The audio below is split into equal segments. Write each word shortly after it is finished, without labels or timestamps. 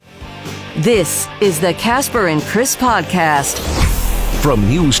This is the Casper and Chris podcast. From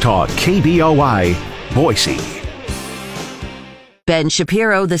News Talk KBOI, Boise. Ben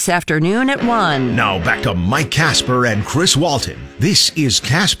Shapiro this afternoon at 1. Now back to Mike Casper and Chris Walton. This is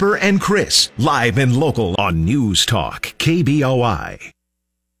Casper and Chris, live and local on News Talk KBOI.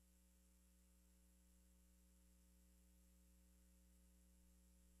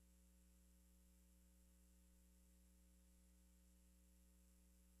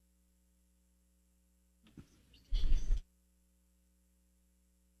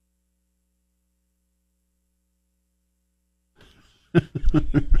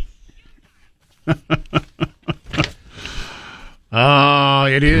 Oh,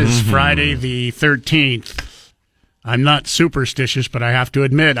 it is Friday the 13th. I'm not superstitious, but I have to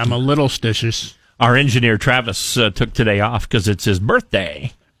admit I'm a little stitious. Our engineer Travis took today off because it's his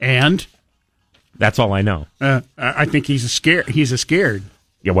birthday. And? That's all I know. I think he's scared.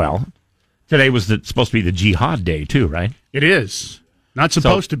 Yeah, well, today was supposed to be the Jihad Day, too, right? It is. Not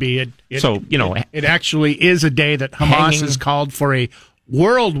supposed to be. It actually is a day that Hamas has called for a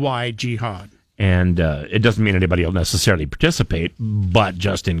worldwide jihad. And it doesn't mean anybody will necessarily participate, but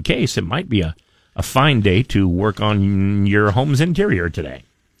just in case, it might be a fine day to work on your home's interior today.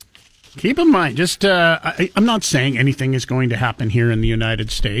 Keep in mind, I'm not saying anything is going to happen here in the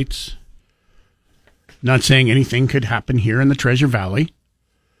United States. Not saying anything could happen here in the Treasure Valley.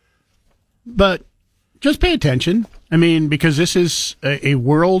 But just pay attention. I mean, because this is a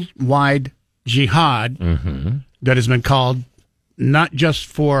worldwide jihad that has been called not just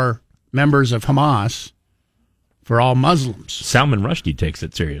for members of Hamas, for all Muslims. Salman Rushdie takes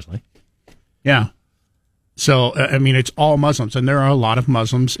it seriously. Yeah. So, I mean, it's all Muslims, and there are a lot of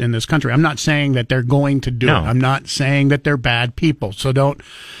Muslims in this country. I'm not saying that they're going to do it. I'm not saying that they're bad people, so don't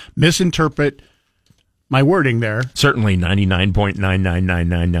misinterpret my wording there. Certainly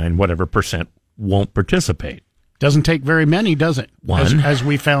 99.99999 whatever percent won't participate. Doesn't take very many, does it? One. As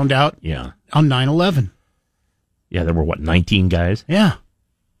we found out on 9/11. Yeah, there were, 19 guys? Yeah.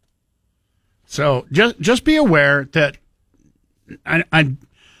 So just be aware that, I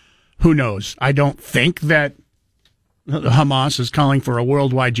who knows? I don't think that Hamas is calling for a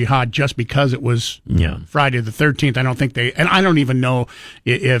worldwide jihad just because it was Friday the 13th. I don't think and I don't even know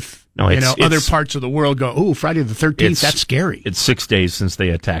if other parts of the world go, "Ooh, Friday the 13th, that's scary." It's 6 days since they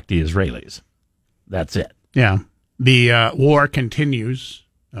attacked the Israelis. That's it. Yeah. The war continues.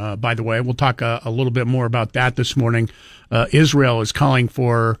 By the way, we'll talk a little bit more about that this morning. Israel is calling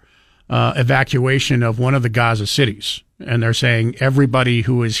for evacuation of one of the Gaza cities, and they're saying everybody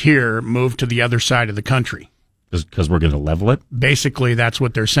who is here move to the other side of the country. Because we're going to level it? Basically, that's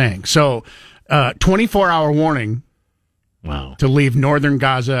what they're saying. So, 24-hour warning to leave northern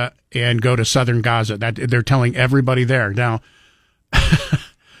Gaza and go to southern Gaza. That they're telling everybody there. Now,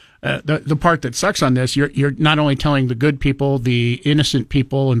 the part that sucks on this, you're not only telling the good people, the innocent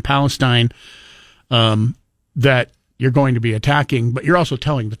people in Palestine, that you're going to be attacking, but you're also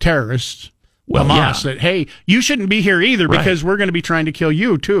telling the terrorists, Hamas, that, hey, you shouldn't be here either because we're going to be trying to kill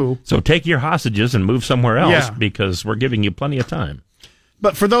you too. So take your hostages and move somewhere else because we're giving you plenty of time.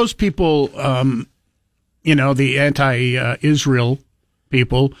 But for those people, the anti-Israel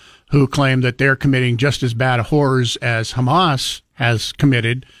people who claim that they're committing just as bad horrors as Hamas has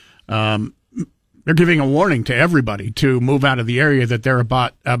committed, they're giving a warning to everybody to move out of the area that they're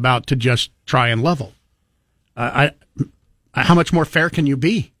about to just try and level. How much more fair can you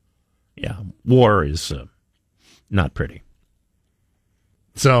be? Yeah, war is not pretty.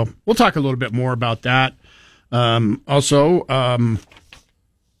 So we'll talk a little bit more about that. Also,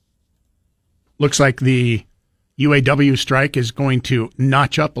 looks like the UAW strike is going to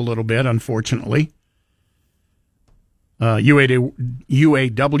notch up a little bit, unfortunately.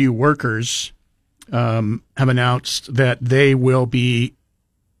 UAW workers have announced that they will be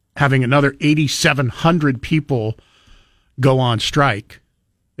having another 8,700 people go on strike.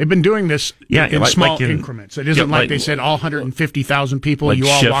 They've been doing this in small increments. It isn't like they said all 150,000 people, you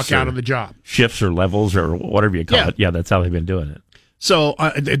all walk out of the job. Shifts or levels or whatever you call it. Yeah, that's how they've been doing it. So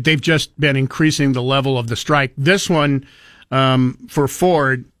they've just been increasing the level of the strike. This one, for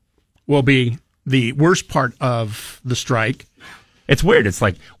Ford, will be the worst part of the strike. It's weird. It's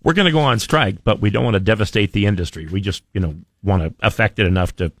like, we're going to go on strike, but we don't want to devastate the industry. We just, want to affect it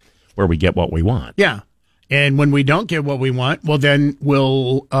enough to where we get what we want. Yeah. And when we don't get what we want, well, then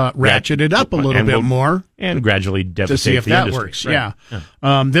we'll ratchet it up a little bit more. And gradually devastate to see if the that industry. Works. Right.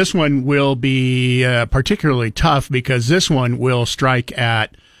 Yeah. This one will be particularly tough because this one will strike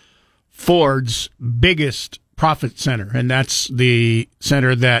at Ford's biggest profit center, and that's the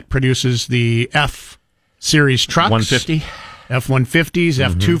center that produces the F-Series trucks. 150? F-150s,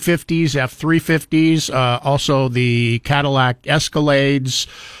 F-250s, F-350s, also the Cadillac Escalades,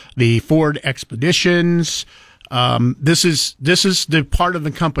 the Ford Expeditions. This is the part of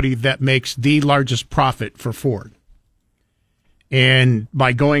the company that makes the largest profit for Ford. And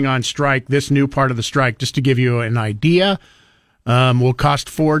by going on strike, this new part of the strike, just to give you an idea, will cost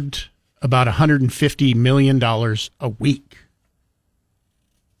Ford about $150 million a week.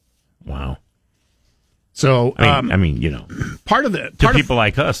 Wow. So, I mean, you know, people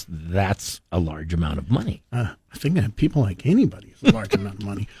like us, that's a large amount of money. I think that people like anybody is a large amount of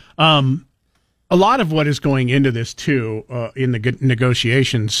money. A lot of what is going into this too, in the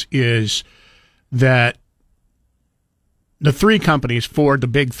negotiations, is that the three companies, Ford, the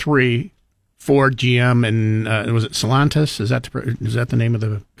big three, Ford, GM, and was it Stellantis? Is that the name of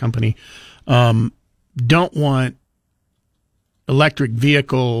the company? Don't want electric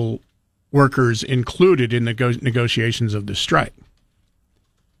vehicle workers included in the negotiations of the strike.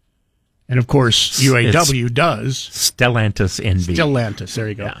 And of course, UAW does. Stellantis NV. Stellantis, there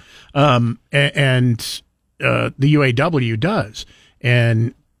you go. Yeah. And the UAW does.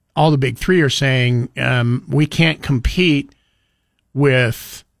 And all the big three are saying we can't compete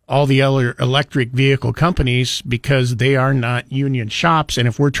with all the other electric vehicle companies because they are not union shops. And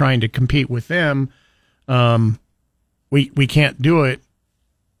if we're trying to compete with them, we can't do it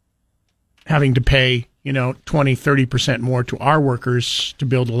having to pay, 20-30% more to our workers to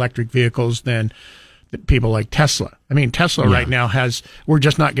build electric vehicles than people like Tesla. I mean, Tesla right now we're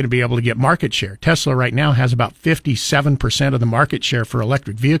just not going to be able to get market share. Tesla right now has about 57% of the market share for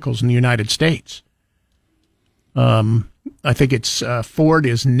electric vehicles in the United States. I think it's Ford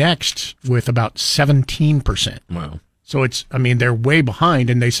is next with about 17%. Wow. So they're way behind,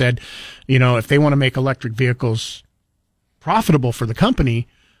 and they said, if they want to make electric vehicles profitable for the company,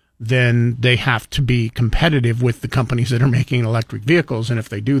 then they have to be competitive with the companies that are making electric vehicles. And if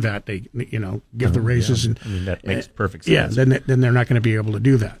they do that, they, give the raises. Yeah. And that makes perfect sense. Yeah, then they're not going to be able to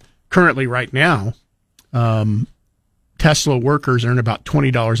do that. Currently, right now, Tesla workers earn about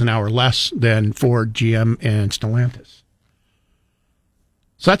 $20 an hour less than Ford, GM, and Stellantis.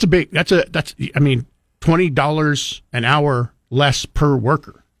 So that's $20 an hour less per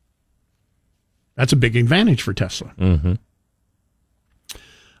worker. That's a big advantage for Tesla. Mm-hmm.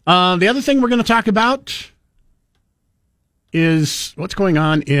 The other thing we're going to talk about is what's going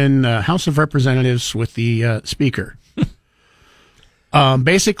on in House of Representatives with the Speaker.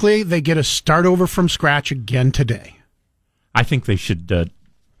 Basically, they get a start over from scratch again today. I think they should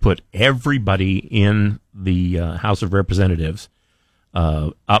put everybody in the House of Representatives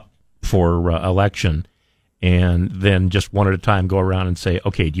up for election, and then just one at a time go around and say,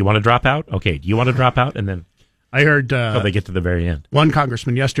 okay, do you want to drop out? Okay, do you want to drop out? And then I heard until they get to the very end. One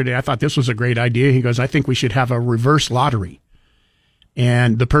congressman yesterday, I thought this was a great idea. He goes, I think we should have a reverse lottery.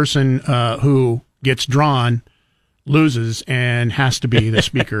 And the person who gets drawn loses and has to be the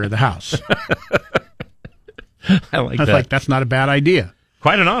Speaker of the House. I was that. Like, that's not a bad idea.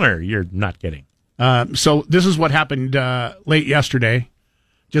 Quite an honor. You're not kidding. So this is what happened late yesterday,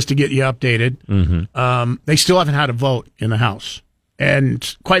 just to get you updated. Mm-hmm. They still haven't had a vote in the House.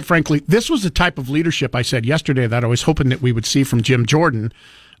 And quite frankly, this was the type of leadership I said yesterday that I was hoping that we would see from Jim Jordan.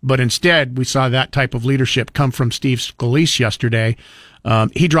 But instead, we saw that type of leadership come from Steve Scalise yesterday.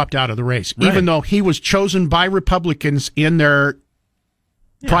 He dropped out of the race, even though he was chosen by Republicans in their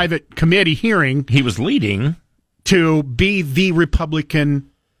private committee hearing. He was leading to be the Republican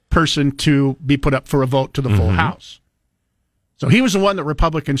person to be put up for a vote to the full House. So he was the one that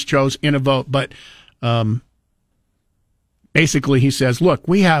Republicans chose in a vote. But basically, he says, look,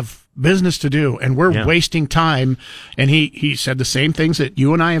 we have business to do, and we're wasting time. And he said the same things that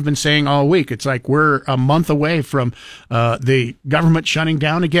you and I have been saying all week. It's like we're a month away from the government shutting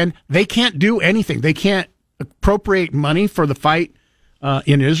down again. They can't do anything. They can't appropriate money for the fight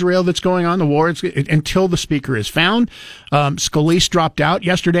in Israel that's going on, the war, until the Speaker is found. Scalise dropped out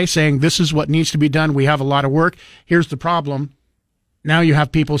yesterday saying this is what needs to be done. We have a lot of work. Here's the problem. Now you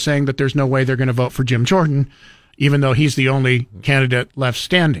have people saying that there's no way they're going to vote for Jim Jordan, even though he's the only candidate left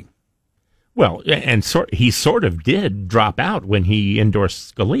standing. Well, and he sort of did drop out when he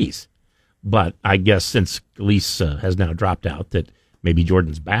endorsed Scalise. But I guess since Scalise has now dropped out, that maybe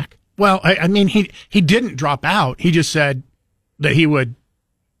Jordan's back. Well, I mean, he didn't drop out. He just said that he would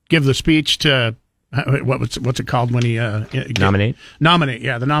give the speech to what's it called when he nominate,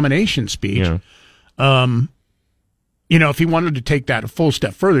 the nomination speech. If he wanted to take that a full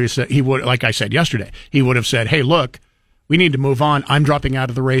step further, he would, like I said yesterday, he would have said, "Hey, look, we need to move on. I'm dropping out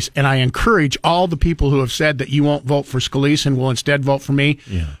of the race, and I encourage all the people who have said that you won't vote for Scalise and will instead vote for me.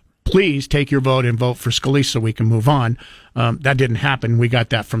 please take your vote and vote for Scalise so we can move on. That didn't happen. We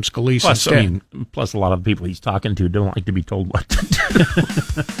got that from Scalise instead. Plus, a lot of the people he's talking to don't like to be told what to do.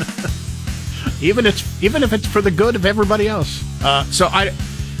 even if it's for the good of everybody else. So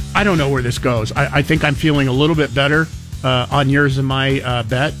I don't know where this goes. I think I'm feeling a little bit better on yours and my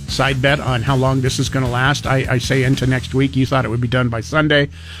side bet on how long this is going to last. I say into next week. You thought it would be done by Sunday.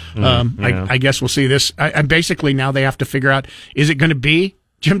 Yeah. I guess we'll see this. I basically now they have to figure out, is it going to be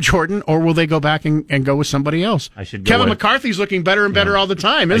Jim Jordan, or will they go back and go with somebody else? Kevin McCarthy's looking better and better all the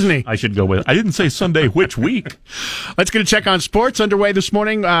time, isn't he? I should go with. I didn't say Sunday. Which week? Let's get a check on sports underway this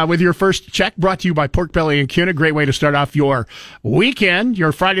morning with your first check brought to you by Pork Belly and Kuna. Great way to start off your weekend,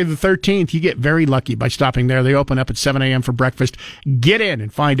 your Friday the 13th. You get very lucky by stopping there. They open up at 7 a.m. for breakfast. Get in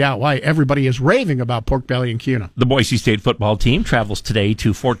and find out why everybody is raving about Pork Belly and Kuna. The Boise State football team travels today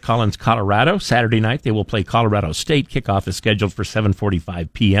to Fort Collins, Colorado. Saturday night, they will play Colorado State. Kickoff is scheduled for 7:45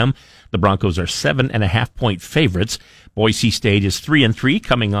 p.m. The Broncos are 7.5-point favorites. Boise State is 3-3,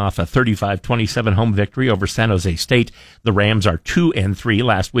 coming off a 35-27 home victory over San Jose State. The Rams are 2-3.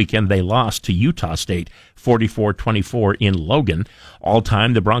 Last weekend, they lost to Utah State, 44-24 in Logan. All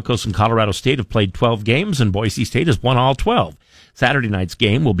time, the Broncos and Colorado State have played 12 games, and Boise State has won all 12. Saturday night's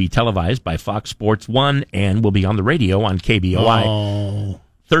game will be televised by Fox Sports 1 and will be on the radio on KBOI. Oh.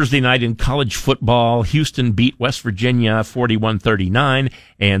 Thursday night in college football, Houston beat West Virginia 41-39,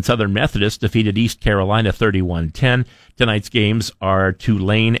 and Southern Methodist defeated East Carolina 31-10. Tonight's games are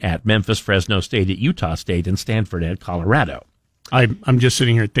Tulane at Memphis, Fresno State at Utah State, and Stanford at Colorado. I'm just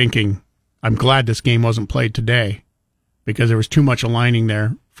sitting here thinking, I'm glad this game wasn't played today because there was too much aligning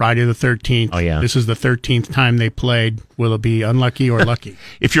there. Friday the 13th. Oh, yeah. This is the 13th time they played. Will it be unlucky or lucky?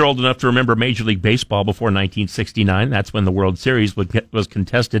 If you're old enough to remember Major League Baseball before 1969, that's when the World Series was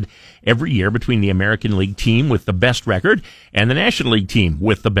contested every year between the American League team with the best record and the National League team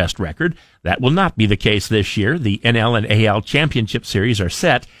with the best record. That will not be the case this year. The NL and AL championship series are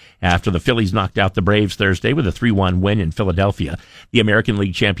set after the Phillies knocked out the Braves Thursday with a 3-1 win in Philadelphia. The American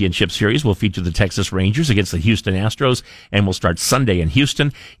League Championship Series will feature the Texas Rangers against the Houston Astros and will start Sunday in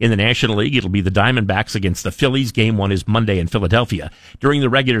Houston. In the National League, it'll be the Diamondbacks against the Phillies. Game 1 is Monday in Philadelphia. During the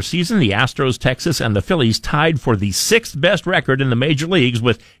regular season, the Astros, Texas, and the Phillies tied for the 6th best record in the major leagues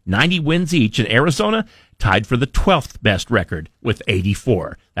with 90 wins each, and Arizona tied for the 12th best record with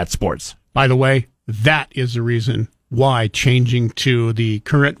 84. That's sports. By the way, that is the reason why changing to the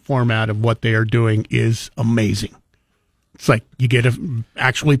current format of what they are doing is amazing. It's like you get to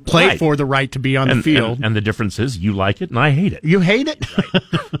actually play for the right to be on the field. And the difference is you like it and I hate it. You hate it? Right.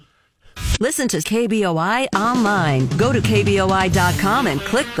 Listen to KBOI online. Go to KBOI.com and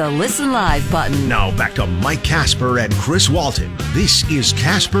click the Listen Live button. Now back to Mike Casper and Chris Walton. This is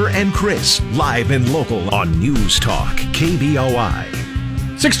Casper and Chris, live and local on News Talk, KBOI.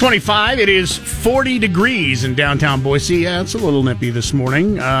 6:25. It is 40 degrees in downtown Boise. Yeah, it's a little nippy this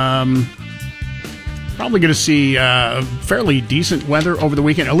morning. Probably going to see fairly decent weather over the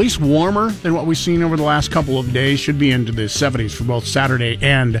weekend, at least warmer than what we've seen over the last couple of days. Should be into the 70s for both Saturday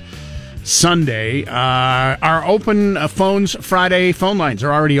and Sunday. Our open phones Friday phone lines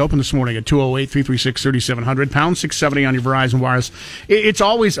are already open this morning at 208-336-3700, pound 670 on your Verizon Wireless. It's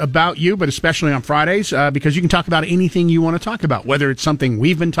always about you, but especially on Fridays, because you can talk about anything you want to talk about, whether it's something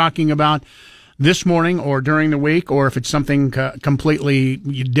we've been talking about this morning or during the week, or if it's something completely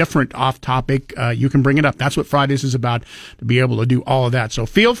different off topic, you can bring it up. That's what Fridays is about, to be able to do all of that. So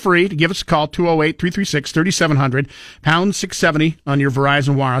feel free to give us a call, 208-336-3700, pound 670 on your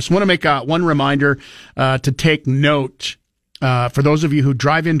Verizon Wireless. I want to make one reminder to take note for those of you who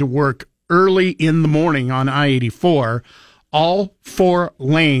drive into work early in the morning on I-84. All 4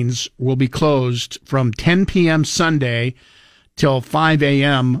 lanes will be closed from 10 p.m. Sunday till 5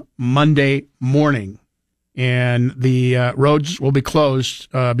 a.m. Monday morning. And the roads will be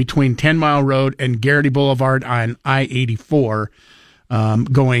closed between 10 Mile Road and Garrity Boulevard on I-84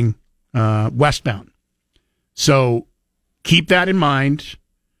 going westbound. So keep that in mind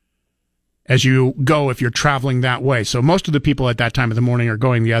as you go if you're traveling that way. So most of the people at that time of the morning are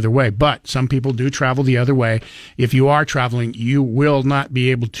going the other way, but some people do travel the other way. If you are traveling, you will not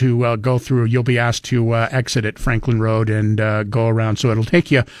be able to go through. You'll be asked to exit at Franklin Road and go around. So it'll take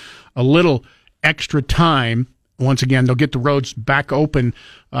you a little extra time. Once again, they'll get the roads back open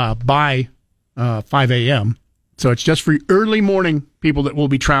by 5 a.m., so it's just for early morning people that will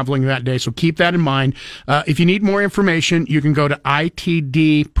be traveling that day. So keep that in mind. If you need more information, you can go to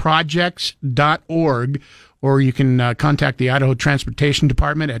itdprojects.org, or you can contact the Idaho Transportation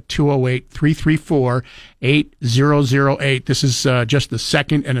Department at 208-334-8008. This is just the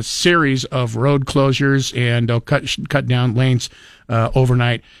second in a series of road closures, and they'll cut down lanes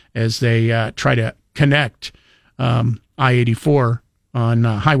overnight as they try to connect I-84 on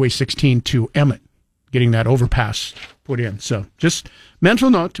Highway 16 to Emmett, getting that overpass put in. So just mental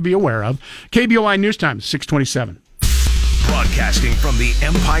note to be aware of. KBOI News Time, 627. Broadcasting from the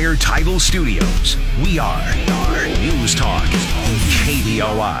Empire Title Studios, we are News Talk,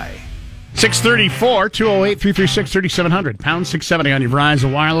 KBOI. 634, 208-336-3700, pound 670 on your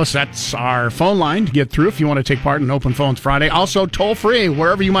Verizon Wireless. That's our phone line to get through if you want to take part in Open Phones Friday. Also, toll free,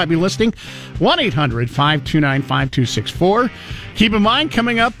 wherever you might be listening, 1-800-529-5264. Keep in mind,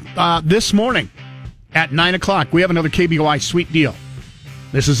 coming up this morning at 9 o'clock, we have another KBOI sweet deal.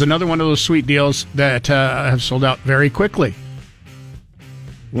 This is another one of those sweet deals that have sold out very quickly.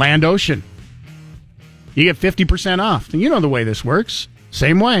 Land Ocean. You get 50% off. And you know the way this works.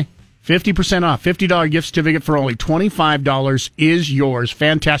 Same way. 50% off. $50 gift certificate for only $25 is yours.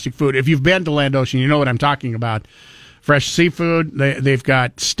 Fantastic food. If you've been to Land Ocean, you know what I'm talking about. Fresh seafood. They've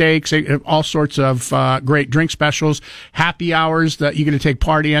got steaks, all sorts of great drink specials, happy hours that you're going to take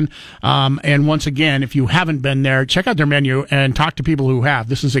part in. And once again, if you haven't been there, check out their menu and talk to people who have.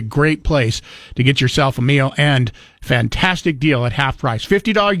 This is a great place to get yourself a meal, and fantastic deal at half price.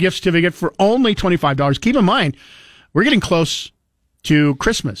 $50 gift certificate for only $25. Keep in mind, we're getting close to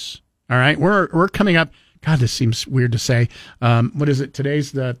Christmas. All right, we're coming up. God, this seems weird to say. What is it?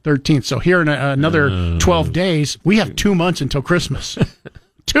 Today's the 13th. So here in another 12 days, we have 2 months until Christmas.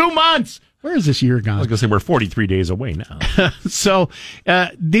 2 months! Where is this year gone? I was going to say we're 43 days away now. So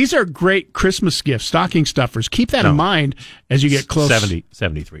these are great Christmas gifts, stocking stuffers. Keep that in mind as you get close.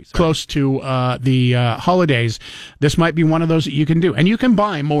 73. Sorry. Close to the holidays. This might be one of those that you can do. And you can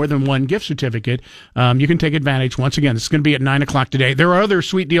buy more than one gift certificate. You can take advantage. Once again, this is going to be at 9 o'clock today. There are other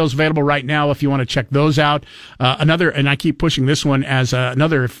sweet deals available right now if you want to check those out. And I keep pushing this one as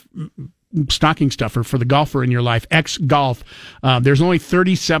another stocking stuffer for the golfer in your life, X Golf. There's only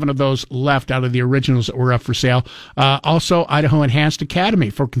 37 of those left out of the originals that were up for sale. Also, Idaho Enhanced Academy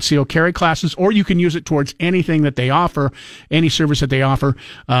for concealed carry classes, or you can use it towards anything that they offer, any service that they offer.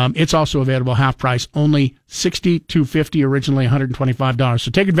 It's also available half price, only $60 to $50, originally $125.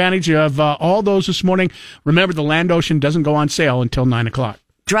 So take advantage of all those this morning. Remember, the Land Ocean doesn't go on sale until 9 o'clock.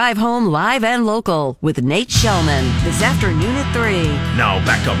 Drive home live and local with Nate Shellman this afternoon at 3. Now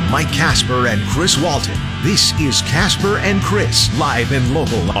back to Mike Casper and Chris Walton. This is Casper and Chris, live and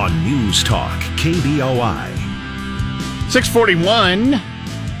local on News Talk, KBOI. 641.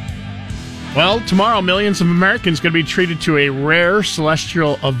 Well, tomorrow, millions of Americans going to be treated to a rare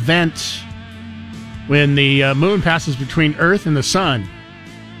celestial event when the moon passes between Earth and the sun,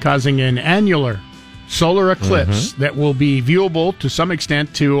 causing an annular solar eclipse that will be viewable to some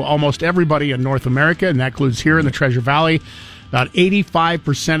extent to almost everybody in North America, and that includes here in the Treasure Valley. About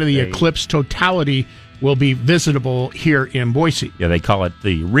 85% of the eclipse totality will be visitable here in Boise. Yeah, they call it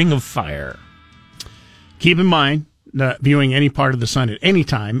the Ring of Fire. Keep in mind that viewing any part of the sun at any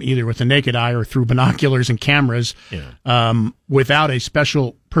time, either with the naked eye or through binoculars and cameras, without a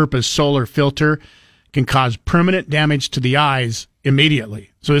special purpose solar filter, can cause permanent damage to the eyes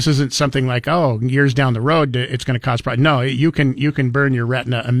immediately. So this isn't something like, years down the road, it's going to cause problems. No, you can burn your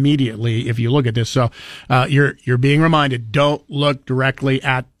retina immediately if you look at this. So you're being reminded, don't look directly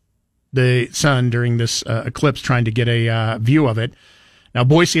at the sun during this eclipse, trying to get a view of it. Now,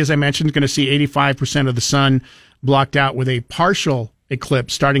 Boise, as I mentioned, is going to see 85% of the sun blocked out with a partial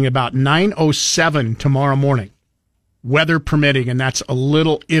eclipse starting about 9:07 tomorrow morning, weather permitting, and that's a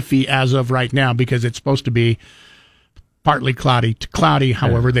little iffy as of right now because it's supposed to be partly cloudy to cloudy.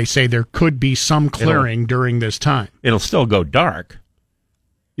 However, they say there could be some clearing during this time. It'll still go dark.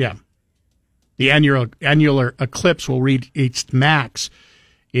 Yeah. The annular eclipse will reach its max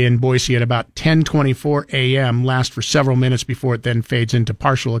in Boise at about 10:24 a.m., last for several minutes before it then fades into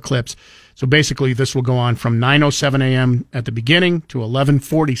partial eclipse. So basically, this will go on from 9:07 a.m. at the beginning to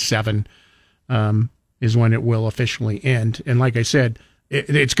 11:47 is when it will officially end. And like I said,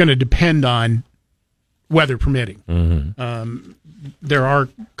 it's going to depend on weather permitting. There are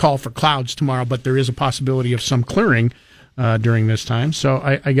call for clouds tomorrow, but there is a possibility of some clearing during this time.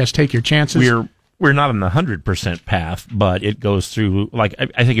 So I guess take your chances. We're not on the 100% path, but it goes through. Like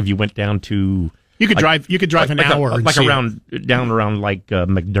I think if you went down to you could drive an hour around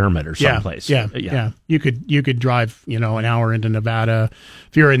McDermott or someplace. Yeah. You could drive an hour into Nevada.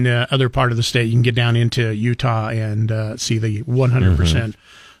 If you're in the other part of the state, you can get down into Utah and see the 100%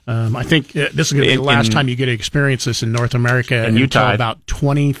 I think this is going to be the last time you get to experience this in North America in Utah, until about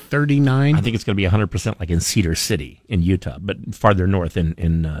 2039. I think it's going to be 100% like in Cedar City in Utah, but farther north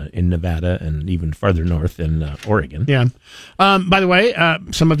in Nevada and even farther north in Oregon. Yeah. By the way,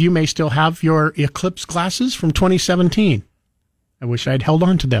 some of you may still have your Eclipse glasses from 2017. I wish I'd held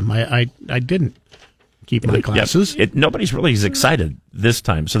on to them. I didn't keep my glasses. Yeah, nobody's really as excited this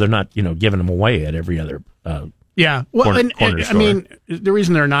time, so they're not giving them away at every other. Yeah, well, corner I mean, the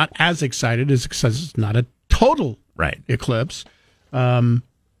reason they're not as excited is because it's not a total eclipse.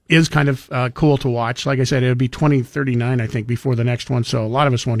 Is kind of cool to watch. Like I said, it'll be 2039, I think, before the next one. So a lot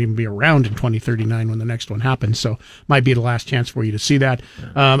of us won't even be around in 2039 when the next one happens. So might be the last chance for you to see that.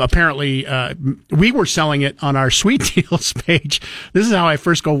 Apparently, we were selling it on our Sweet Deals page. This is how I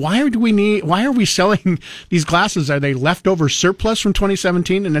first go, why are we selling these glasses? Are they leftover surplus from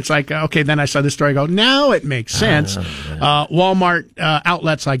 2017? And it's like, okay, then I saw this story. I go, now it makes sense. Walmart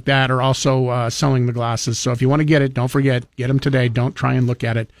outlets like that are also selling the glasses. So if you want to get it, don't forget, get them today. Don't try and look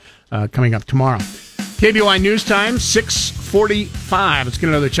at it. Coming up tomorrow. KBOI News Time, 6:45. Let's get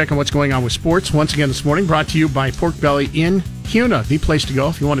another check on what's going on with sports. Once again this morning, brought to you by Pork Belly in Kuna, the place to go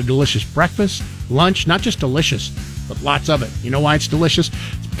if you want a delicious breakfast, lunch, not just delicious, but lots of it. You know why it's delicious?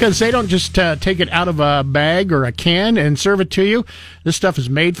 It's because they don't just take it out of a bag or a can and serve it to you. This stuff is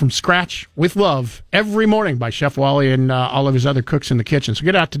made from scratch with love every morning by Chef Wally and all of his other cooks in the kitchen. So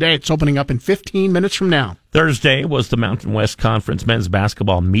get out today. It's opening up in 15 minutes from now. Thursday was the Mountain West Conference Men's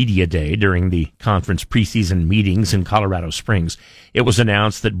Basketball Media Day during the conference preseason meetings in Colorado Springs. It was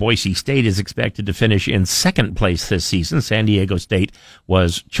announced that Boise State is expected to finish in second place this season. San Diego State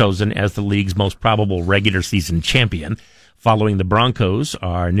was chosen as the league's most probable regular season champion. Following the Broncos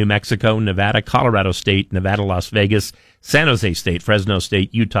are New Mexico, Nevada, Colorado State, Nevada, Las Vegas, San Jose State, Fresno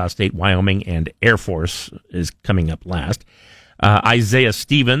State, Utah State, Wyoming, and Air Force is coming up last. Isaiah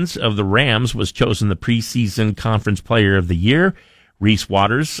Stevens of the Rams was chosen the preseason conference player of the year. Reese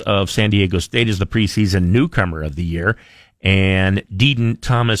Waters of San Diego State is the preseason newcomer of the year. And Deedon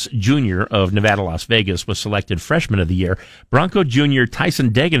Thomas Jr. of Nevada, Las Vegas was selected freshman of the year. Bronco Jr.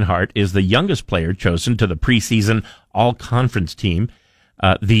 Tyson Degenhart is the youngest player chosen to the preseason all-conference team.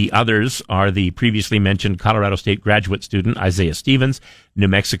 The others are the previously mentioned Colorado State graduate student Isaiah Stevens, New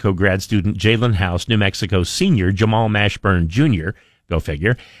Mexico grad student Jalen House, New Mexico senior Jamal Mashburn Jr., go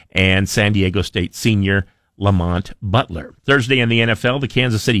figure, and San Diego State senior Lamont Butler. Thursday in the NFL, the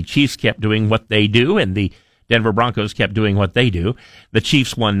Kansas City Chiefs kept doing what they do, and the Denver Broncos kept doing what they do. The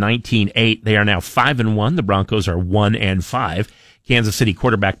Chiefs won 19-8. They are now 5-1. The Broncos are 1-5. Kansas City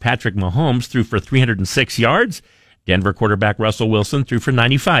quarterback Patrick Mahomes threw for 306 yards. Denver quarterback Russell Wilson threw for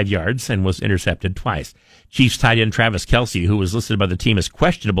 95 yards and was intercepted twice. Chiefs tight end Travis Kelce, who was listed by the team as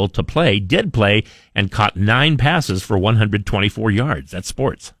questionable to play, did play and caught 9 passes for 124 yards. That's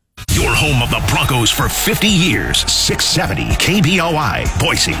sports. Your home of the Broncos for 50 years. 670 KBOI,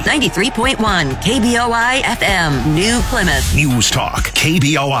 Boise. 93.1 KBOI FM, New Plymouth. News Talk,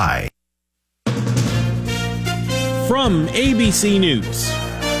 KBOI. From ABC News,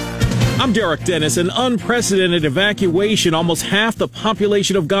 I'm Derek Dennis. An unprecedented evacuation. Almost half the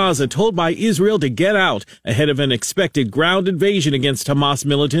population of Gaza told by Israel to get out ahead of an expected ground invasion against Hamas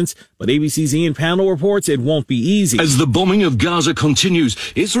militants. But ABC's Ian Pownall reports it won't be easy. As the bombing of Gaza continues,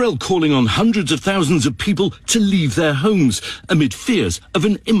 Israel calling on hundreds of thousands of people to leave their homes amid fears of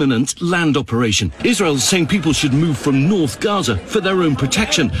an imminent land operation. Israel is saying people should move from North Gaza for their own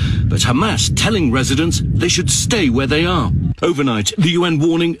protection, but Hamas telling residents they should stay where they are. Overnight, the UN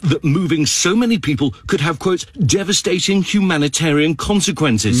warning that moving so many people could have, quote, devastating humanitarian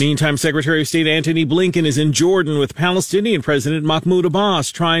consequences. Meantime, Secretary of State Antony Blinken is in Jordan with Palestinian President Mahmoud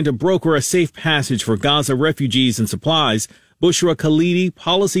Abbas trying to broker a safe passage for Gaza refugees and supplies. Bushra Khalidi,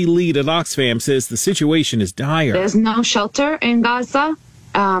 policy lead at Oxfam, says the situation is dire. There's no shelter in Gaza.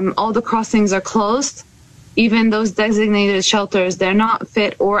 All the crossings are closed. Even those designated shelters, they're not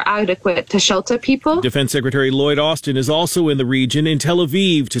fit or adequate to shelter people. Defense Secretary Lloyd Austin is also in the region in Tel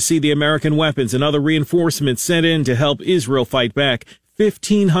Aviv to see the American weapons and other reinforcements sent in to help Israel fight back.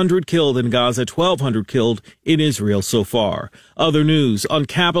 1,500 killed in Gaza, 1,200 killed in Israel so far. Other news, on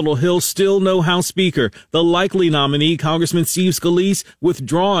Capitol Hill, still no House Speaker. The likely nominee, Congressman Steve Scalise,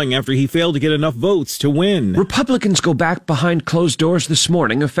 withdrawing after he failed to get enough votes to win. Republicans go back behind closed doors this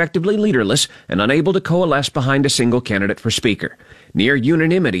morning, effectively leaderless and unable to coalesce behind a single candidate for Speaker. Near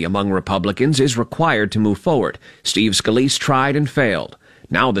unanimity among Republicans is required to move forward. Steve Scalise tried and failed.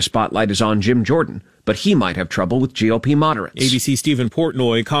 Now the spotlight is on Jim Jordan, but he might have trouble with GOP moderates. ABC Stephen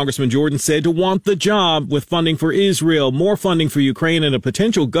Portnoy, Congressman Jordan said to want the job with funding for Israel, more funding for Ukraine, and a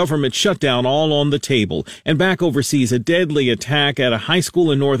potential government shutdown all on the table. And back overseas, a deadly attack at a high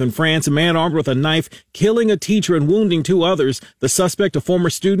school in northern France. A man armed with a knife killing a teacher and wounding 2 others. The suspect, a former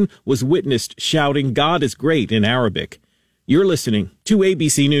student, was witnessed shouting, "God is great" in Arabic. You're listening to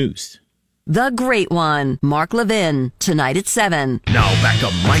ABC News. The Great One, Mark Levin, tonight at 7. Now back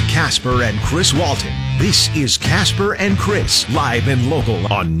to Mike Casper and Chris Walton. This is Casper and Chris, live and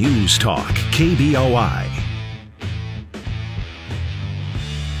local on News Talk, KBOI.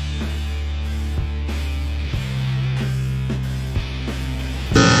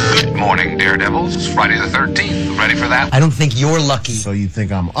 Good morning, Daredevils. It's Friday the 13th. Ready for that? I don't think you're lucky. So you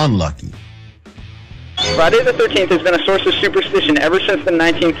think I'm unlucky? Friday the 13th has been a source of superstition ever since the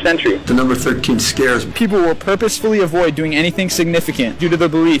 19th century. The number 13 scares me. People will purposefully avoid doing anything significant due to the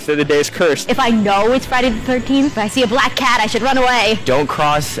belief that the day is cursed. If I know it's Friday the 13th, if I see a black cat, I should run away. Don't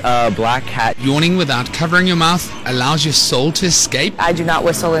cross a black cat. Yawning without covering your mouth allows your soul to escape. I do not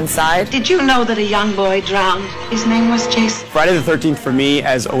whistle inside. Did you know that a young boy drowned? His name was Jason. Friday the 13th for me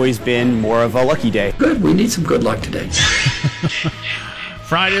has always been more of a lucky day. Good, we need some good luck today.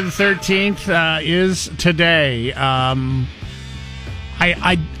 Friday the 13th is today. I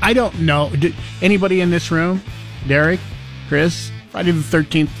don't know. Anybody in this room? Derek? Chris? Friday the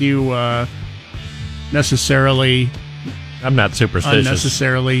 13th, you necessarily... I'm not superstitious.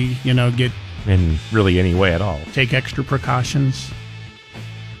 Unnecessarily, get... In really any way at all. Take extra precautions?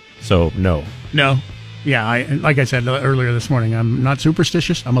 So, no. No. Yeah, like I said earlier this morning, I'm not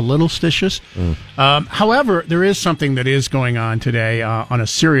superstitious. I'm a little stitious. However, there is something that is going on today on a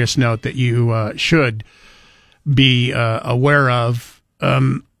serious note that you should be aware of.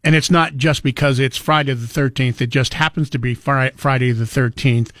 And it's not just because it's Friday the 13th. It just happens to be Friday the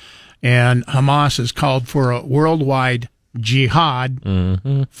 13th. And Hamas has called for a worldwide jihad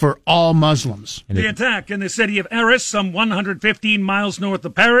for all Muslims. The attack in the city of Arras, some 115 miles north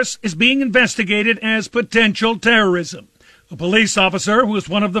of Paris, is being investigated as potential terrorism. A police officer who was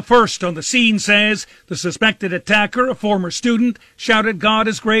one of the first on the scene says the suspected attacker, a former student, shouted "God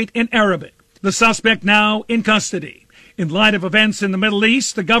is great" in Arabic. The suspect now in custody. In light of events in the Middle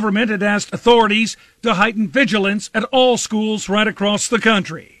East, the government had asked authorities to heighten vigilance at all schools right across the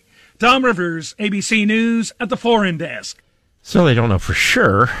country. Tom Rivers, ABC News at the Foreign Desk. So they don't know for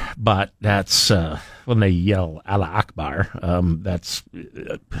sure, but that's when they yell Allah Akbar, that's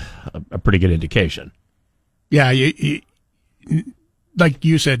a pretty good indication. Yeah, like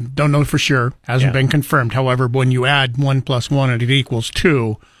you said, don't know for sure, hasn't been confirmed. However, when you add 1 + 1 and it equals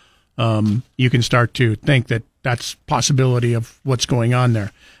 2, you can start to think that that's possibility of what's going on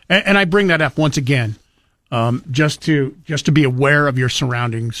there. And I bring that up once again. Just to be aware of your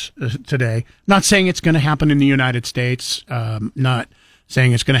surroundings today. Not saying it's going to happen in the United States, not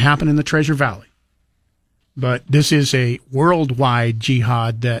saying it's going to happen in the Treasure Valley. But this is a worldwide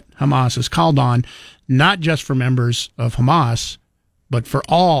jihad that Hamas has called on, not just for members of Hamas, but for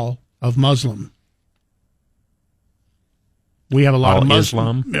all of Muslim. We have a lot of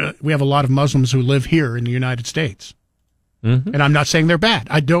Muslim. We have a lot of Muslims who live here in the United States. And I'm not saying they're bad.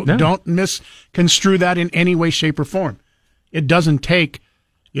 I don't misconstrue that in any way, shape, or form. It doesn't take,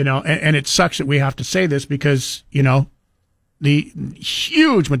 and it sucks that we have to say this because, the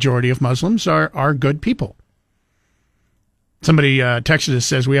huge majority of Muslims are good people. Somebody texted us,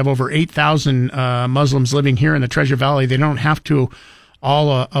 says we have over 8,000 Muslims living here in the Treasure Valley. They don't have to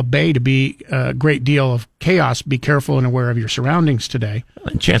all obey to be a great deal of chaos. Be careful and aware of your surroundings today.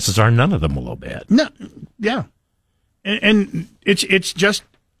 And chances are none of them will obey it. No, yeah. And it's just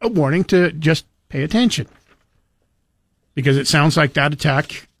a warning to just pay attention. Because it sounds like that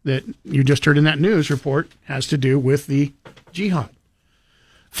attack that you just heard in that news report has to do with the jihad.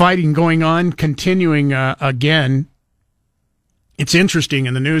 Fighting going on, continuing again. It's interesting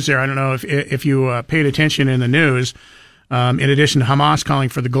in the news there. I don't know if you paid attention in the news. In addition to Hamas calling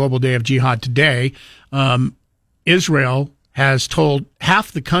for the Global Day of Jihad today, Israel has told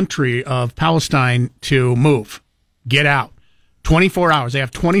half the country of Palestine to move. Get out. 24 hours. They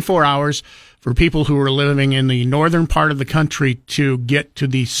have 24 hours for people who are living in the northern part of the country to get to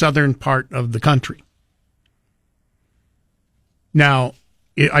the southern part of the country. Now,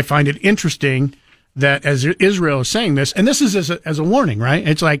 I find it interesting that as Israel is saying this, and this is as a warning, right?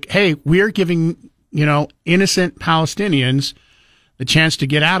 It's like, hey, we're giving, innocent Palestinians the chance to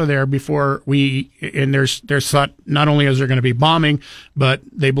get out of there before there's thought not only is there going to be bombing, but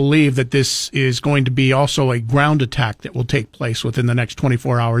they believe that this is going to be also a ground attack that will take place within the next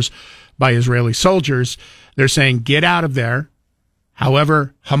 24 hours by Israeli soldiers. They're saying, get out of there.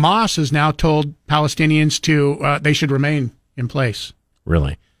 However, Hamas has now told Palestinians to they should remain in place.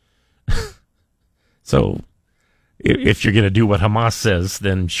 Really? So if you're going to do what Hamas says,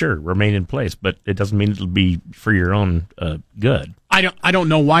 then sure, remain in place. But it doesn't mean it'll be for your own good. I don't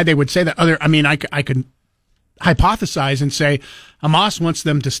know why they would say that. I could hypothesize and say Hamas wants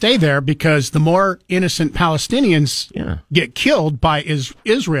them to stay there because the more innocent Palestinians get killed by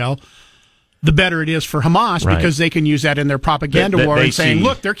Israel, the better it is for Hamas, because they can use that in their propaganda war and saying,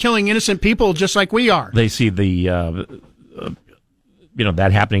 look, they're killing innocent people just like we are. They see the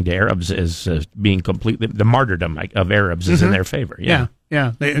that happening to Arabs as being completely, the martyrdom of Arabs is in their favor. Yeah.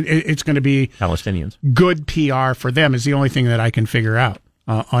 It's going to be Palestinians. Good PR for them is the only thing that I can figure out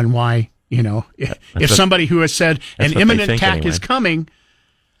on why, if somebody who has said an imminent attack is coming,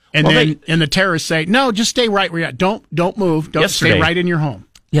 and the terrorists say, no, just stay right where you're at. Don't move. Don't stay right in your home.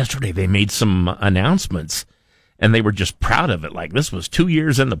 Yesterday, they made some announcements, and they were just proud of it. Like, this was 2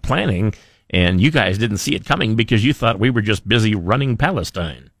 years in the planning, and you guys didn't see it coming because you thought we were just busy running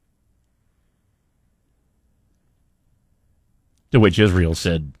Palestine. To which Israel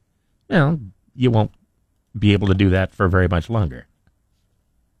said, well, you won't be able to do that for very much longer.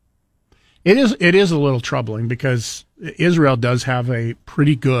 It is a little troubling because Israel does have a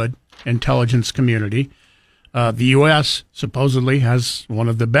pretty good intelligence community. The U.S. supposedly has one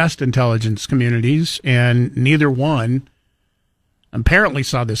of the best intelligence communities, and neither one apparently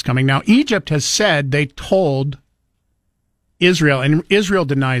saw this coming. Now, Egypt has said they told Israel, and Israel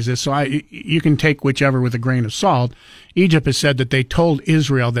denies this, so you can take whichever with a grain of salt. Egypt has said that they told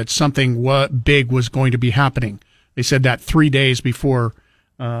Israel that something big was going to be happening. They said that 3 days before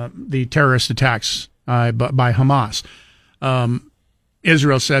the terrorist attacks by Hamas.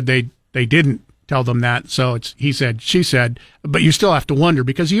 Israel said they didn't tell them that, so it's he said, she said, but you still have to wonder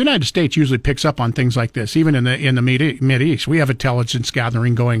because the United States usually picks up on things like this, even in the Mideast. We have intelligence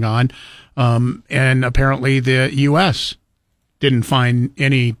gathering going on, and apparently the U.S. didn't find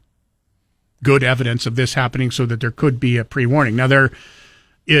any good evidence of this happening, so that there could be a pre-warning. Now, there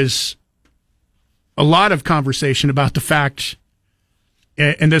is a lot of conversation about the fact,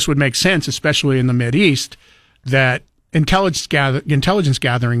 and this would make sense, especially in the Mideast, that intelligence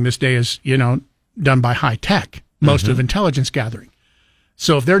gathering this day is, done by high tech, most of intelligence gathering.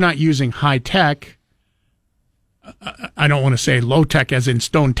 So if they're not using high tech, I don't want to say low tech as in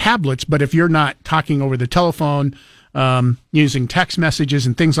stone tablets, but if you're not talking over the telephone, using text messages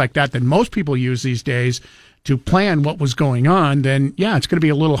and things like that most people use these days to plan what was going on, then it's going to be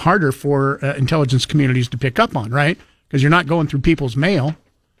a little harder for intelligence communities to pick up on, right? Because you're not going through people's mail.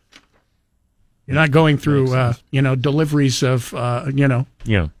 You're not going through, deliveries of,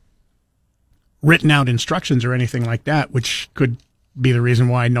 written out instructions or anything like that, which could be the reason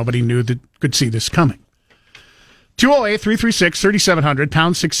why nobody could see this coming. 208-336-3700,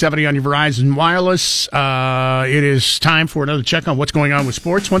 pound 670 on your Verizon Wireless. It is time for another check on what's going on with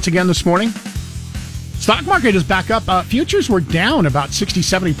sports once again this morning. Stock market is back up. Futures were down about 60,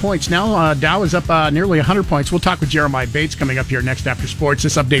 70 points. Now Dow is up nearly 100 points. We'll talk with Jeremiah Bates coming up here next after sports.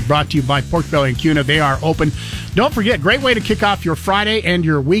 This update brought to you by Pork Belly and Cuna. They are open. Don't forget, great way to kick off your Friday and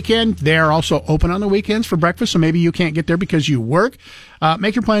your weekend. They are also open on the weekends for breakfast, so maybe you can't get there because you work.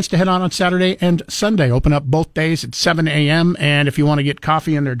 Make your plans to head on Saturday and Sunday. Open up both days at 7 a.m. And if you want to get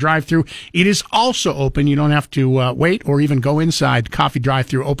coffee in their drive-thru, it is also open. You don't have to wait or even go inside. Coffee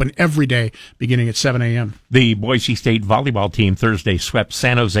drive-thru open every day beginning at 7 a.m. The Boise State volleyball team Thursday swept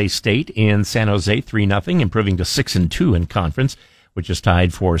San Jose State in San Jose 3-0, improving to 6-2 in conference, which is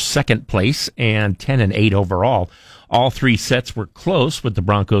tied for second place and 10-8 overall. All three sets were close, with the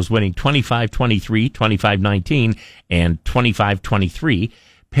Broncos winning 25-23, 25-19, and 25-23.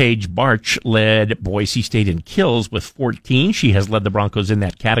 Paige Barch led Boise State in kills with 14. She has led the Broncos in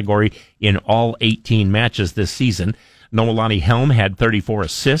that category in all 18 matches this season. Noelani Helm had 34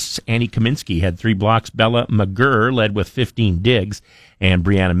 assists. Annie Kaminsky had 3 blocks. Bella McGurr led with 15 digs. And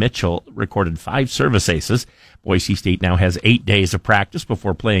Brianna Mitchell recorded 5 service aces. Boise State now has 8 days of practice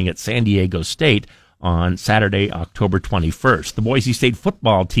before playing at San Diego State on Saturday, October 21st. The Boise State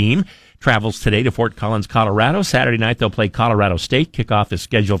football team travels today to Fort Collins, Colorado. Saturday night, they'll play Colorado State. Kickoff is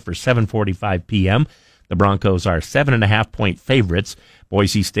scheduled for 7:45 p.m. The Broncos are 7.5-point favorites.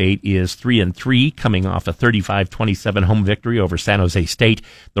 Boise State is 3-3, coming off a 35-27 home victory over San Jose State.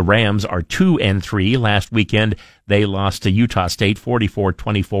 The Rams are 2-3. Last weekend, they lost to Utah State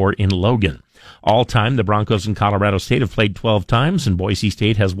 44-24 in Logan. All time, the Broncos and Colorado State have played 12 times, and Boise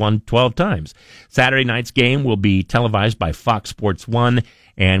State has won 12 times. Saturday night's game will be televised by Fox Sports 1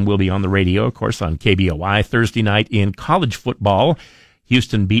 and will be on the radio, of course, on KBOI. Thursday night in college football,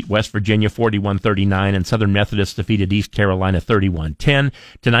 Houston beat West Virginia 41-39, and Southern Methodist defeated East Carolina 31-10.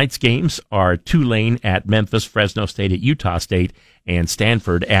 Tonight's games are Tulane at Memphis, Fresno State at Utah State, and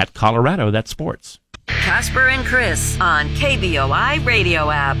Stanford at Colorado. That's sports. Casper and Chris on KBOI radio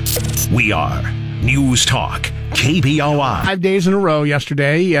app. We are News Talk KBOI. 5 days in a row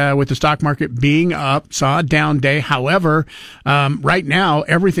yesterday with the stock market being up, saw a down day. However, right now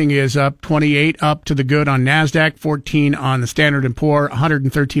everything is up, 28 up to the good on NASDAQ, 14 on the Standard & Poor,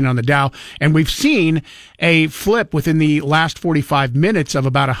 113 on the Dow. And we've seen a flip within the last 45 minutes of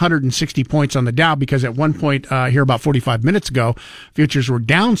about 160 points on the Dow, because at one point here about 45 minutes ago, futures were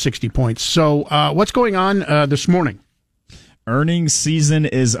down 60 points. So what's going on this morning? Earnings season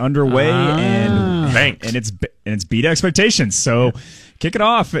is underway, and it's beat expectations. So kick it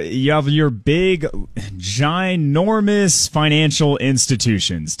off. You have your big, ginormous financial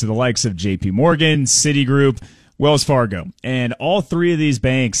institutions to the likes of JP Morgan, Citigroup, Wells Fargo. And all three of these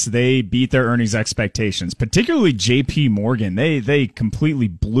banks, they beat their earnings expectations, particularly JP Morgan. They completely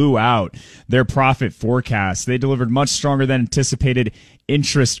blew out their profit forecast. They delivered much stronger than anticipated net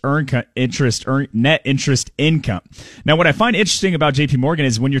interest income. Now, what I find interesting about JP Morgan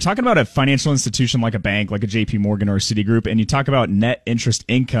is when you're talking about a financial institution like a bank, like a JP Morgan or a Citigroup, and you talk about net interest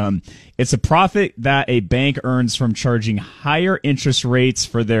income, it's a profit that a bank earns from charging higher interest rates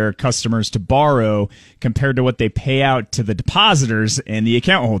for their customers to borrow compared to what they pay out to the depositors and the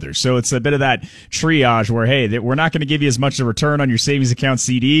account holders. So it's a bit of that triage where, hey, we're not going to give you as much of a return on your savings account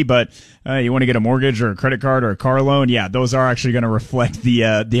CD, but you want to get a mortgage or a credit card or a car loan, yeah, those are actually going to reflect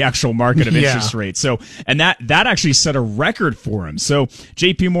the actual market of interest rates. So, and that actually set a record for him. So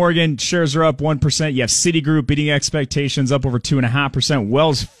JP Morgan shares are up 1%. You have Citigroup beating expectations, up over 2.5%.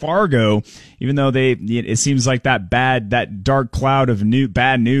 Wells Fargo, even though it seems like that dark cloud of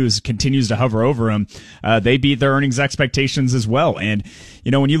bad news continues to hover over them, they beat their earnings expectations as well. And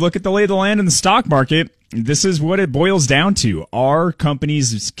when you look at the lay of the land in the stock market, this is what it boils down to. Are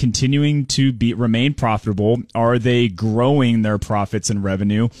companies continuing to remain profitable? Are they growing their profits and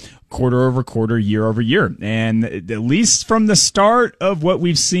revenue quarter over quarter, year over year? And at least from the start of what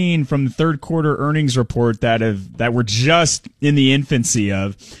we've seen from the third quarter earnings report that we're just in the infancy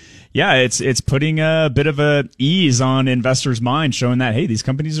of, yeah, it's putting a bit of a ease on investors' minds, showing that, hey, these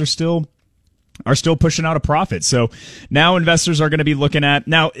companies are still pushing out a profit. So now investors are going to be looking at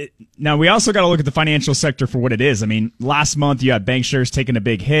now we also got to look at the financial sector for what it is. I mean, last month you had bank shares taking a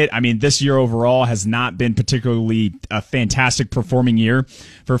big hit. I mean, this year overall has not been particularly a fantastic performing year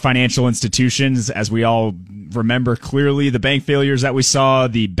for financial institutions, as we all remember clearly the bank failures that we saw,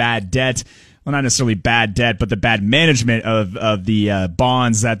 the bad debt. Well, not necessarily bad debt, but the bad management of the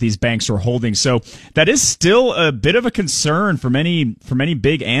bonds that these banks were holding. So that is still a bit of a concern for many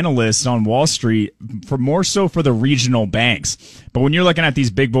big analysts on Wall Street, more so for the regional banks. But when you're looking at these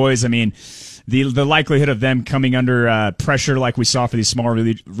big boys, I mean, the likelihood of them coming under pressure like we saw for these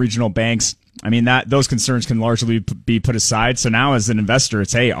smaller regional banks, I mean, those concerns can largely be put aside. So now as an investor,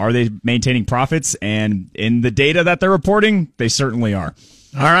 it's, hey, are they maintaining profits? And in the data that they're reporting, they certainly are.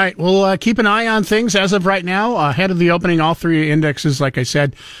 All right. We'll keep an eye on things as of right now. Ahead of the opening, all three indexes, like I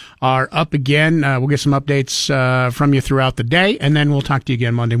said, are up again. We'll get some updates from you throughout the day, and then we'll talk to you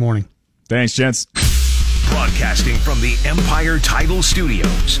again Monday morning. Thanks, gents. Broadcasting from the Empire Title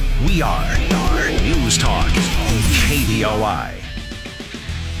Studios, we are News Talk KBOI.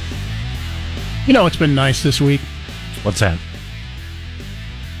 It's been nice this week. What's that?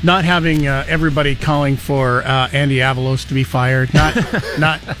 Not having everybody calling for Andy Avalos to be fired.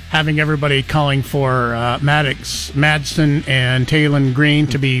 Not having everybody calling for Madsen and Taylor Green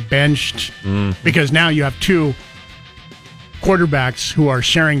to be benched, because now you have two quarterbacks who are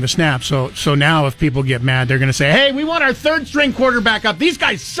sharing the snaps. So now if people get mad, they're going to say, "Hey, we want our third string quarterback up. These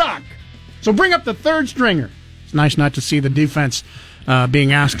guys suck. So bring up the third stringer." It's nice not to see the defense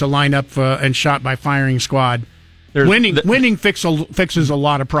being asked to line up and shot by firing squad. Winning fixes a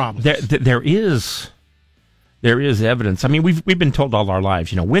lot of problems. There is evidence. I mean, we've been told all our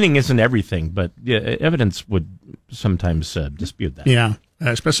lives, winning isn't everything, but evidence would sometimes dispute that. Yeah,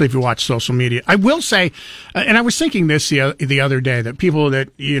 especially if you watch social media. I will say, and I was thinking this the other day, that people that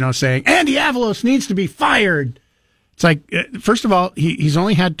saying Andy Avalos needs to be fired. It's like, first of all, he's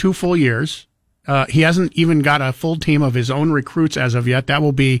only had 2 full years. He hasn't even got a full team of his own recruits as of yet. That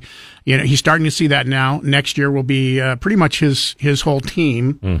will be, he's starting to see that now. Next year will be pretty much his whole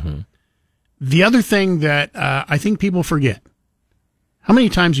team. Mm-hmm. The other thing that I think people forget, how many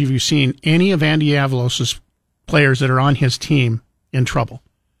times have you seen any of Andy Avalos' players that are on his team in trouble?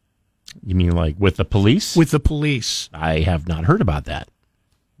 You mean like with the police? With the police. I have not heard about that.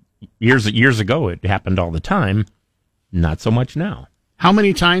 Years ago, it happened all the time. Not so much now. How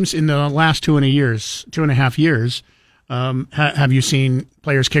many times in the last 2.5 years, have you seen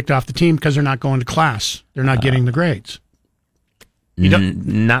players kicked off the team because they're not going to class? They're not getting the grades.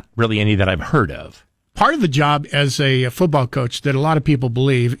 Not really any that I've heard of. Part of the job as a football coach that a lot of people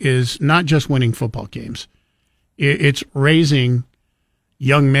believe is not just winning football games. It's raising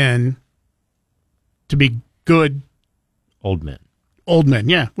young men to be good old men.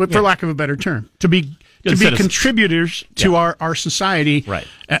 Yeah, for lack of a better term, to be contributors to our society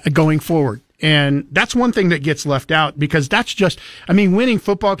going forward. And that's one thing that gets left out, because that's just, winning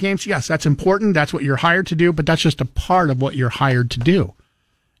football games, yes, that's important. That's what you're hired to do, but that's just a part of what you're hired to do.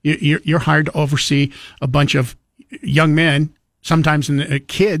 You're hired to oversee a bunch of young men, sometimes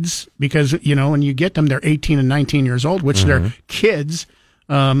kids, because, when you get them, they're 18 and 19 years old, which they're kids,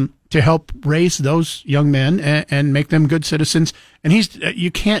 to help raise those young men and make them good citizens. And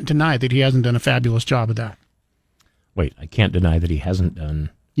you can't deny that he hasn't done a fabulous job of that. Wait, I can't deny that he hasn't done.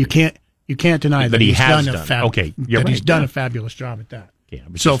 You can't deny that he's done a fabulous job at that. Okay,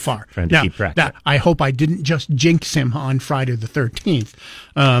 so far. Trying to keep track. I hope I didn't just jinx him on Friday the 13th,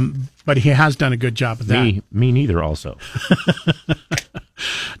 but he has done a good job of that. Me neither. Also,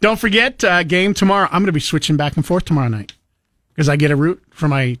 don't forget game tomorrow. I'm going to be switching back and forth tomorrow night because I get a root for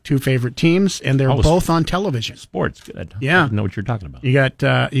my two favorite teams, and they're both on television. Sports, good. Yeah, I know what you're talking about.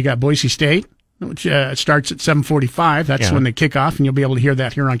 You got Boise State, which starts at 7:45. That's when they kick off, and you'll be able to hear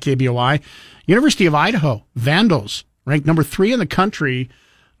that here on KBOI. University of Idaho, Vandals, ranked number 3 in the country,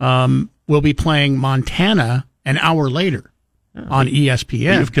 will be playing Montana an hour later on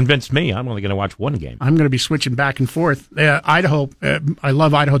ESPN. You've convinced me. I'm only going to watch one game. I'm going to be switching back and forth. Idaho, I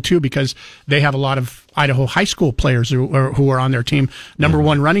love Idaho too because they have a lot of Idaho high school players who are on their team. Number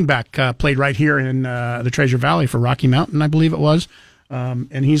one running back played right here in the Treasure Valley for Rocky Mountain, I believe it was.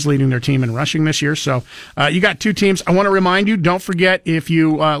 And he's leading their team in rushing this year. So you got two teams. I want to remind you, don't forget, if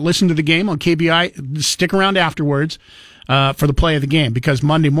you listen to the game on KBI, stick around afterwards for the play of the game, because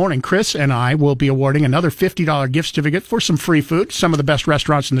Monday morning, Chris and I will be awarding another $50 gift certificate for some free food, some of the best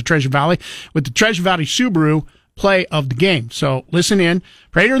restaurants in the Treasure Valley, with the Treasure Valley Subaru play of the game. So listen in.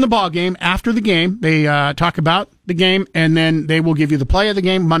 Prater in the ball game. After the game, they talk about the game, and then they will give you the play of the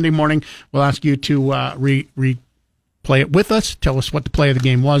game. Monday morning, we'll ask you to play it with us. Tell us what the play of the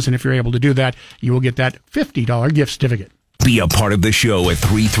game was, and if you're able to do that, you will get that $50 gift certificate. Be a part of the show at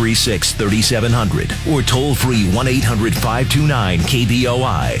 336-3700 or toll free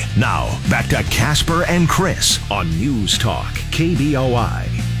 1-800-529-KBOI. Now, back to Casper and Chris on News Talk KBOI.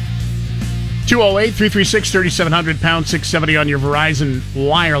 208-336-3700, pound 670 on your Verizon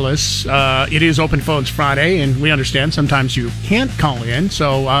Wireless. It is Open Phones Friday, and we understand sometimes you can't call in,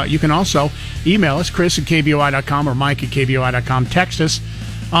 so you can also email us, Chris at KBOI.com or Mike at KBOI.com. Text us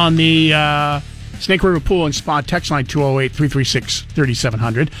on the Snake River Pool and Spa text line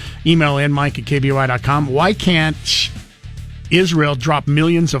 208-336-3700. Email in, Mike at KBOI.com. Why can't Israel drop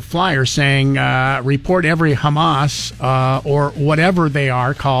millions of flyers saying report every Hamas or whatever they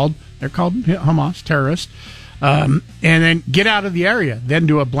are called? They're called Hamas terrorists. And then get out of the area. Then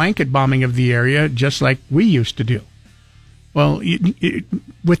do a blanket bombing of the area just like we used to do. Well,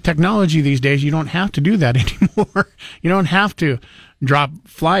 with technology these days, you don't have to do that anymore. You don't have to drop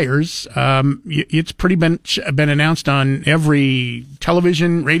flyers. It's pretty been announced on every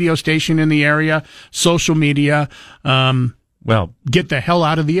television, radio station in the area, social media. Well, get the hell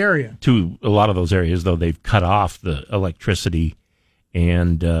out of the area. To a lot of those areas, though, they've cut off the electricity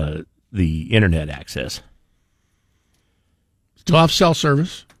and the internet access. Still have cell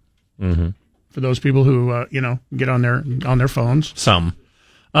service for those people who get on their phones. Some.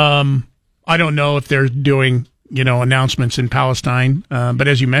 I don't know if they're doing announcements in Palestine, but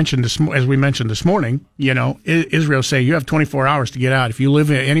as we mentioned this morning, Israel say you have 24 hours to get out. If you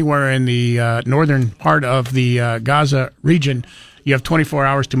live anywhere in the northern part of the Gaza region, you have 24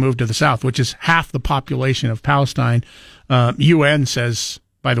 hours to move to the south, which is half the population of Palestine. UN says,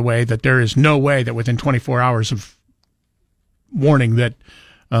 by the way, that there is no way that within 24 hours of warning that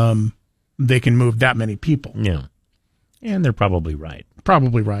they can move that many people. Yeah. And they're probably right.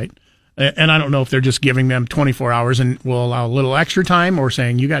 Probably right. And I don't know if they're just giving them 24 hours and will allow a little extra time or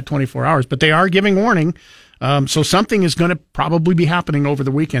saying you got 24 hours, but they are giving warning. So something is going to probably be happening over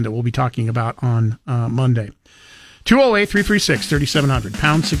the weekend that we'll be talking about on Monday. 208-336-3700,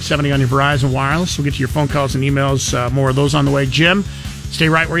 pound 670 on your Verizon Wireless. We'll get to your phone calls and emails. More of those on the way. Jim, stay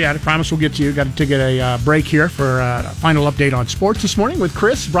right where you're at. I promise we'll get to you. Got to get a break here for a final update on sports this morning with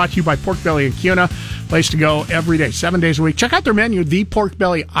Chris, brought to you by Pork Belly and Kuna. Place to go every day, 7 days a week. Check out their menu,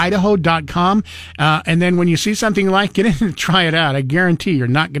 theporkbellyidaho.com. And then when you see something you like, get in and try it out. I guarantee you're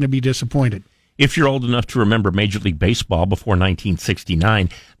not going to be disappointed. If you're old enough to remember Major League Baseball before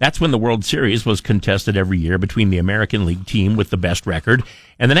 1969, that's when the World Series was contested every year between the American League team with the best record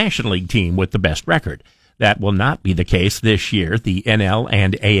and the National League team with the best record. That will not be the case this year. The NL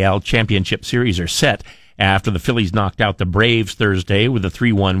and AL Championship Series are set after the Phillies knocked out the Braves Thursday with a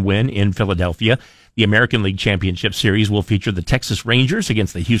 3-1 win in Philadelphia. The American League Championship Series will feature the Texas Rangers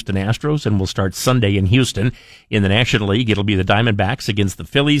against the Houston Astros and will start Sunday in Houston. In the National League, it'll be the Diamondbacks against the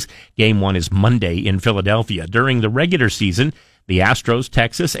Phillies. Game 1 is Monday in Philadelphia. During the regular season, the Astros,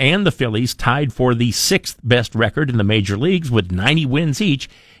 Texas, and the Phillies tied for the 6th best record in the major leagues with 90 wins each,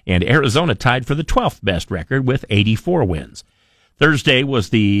 and Arizona tied for the 12th best record with 84 wins. Thursday was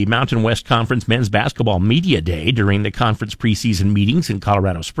the Mountain West Conference Men's Basketball Media Day. During the conference preseason meetings in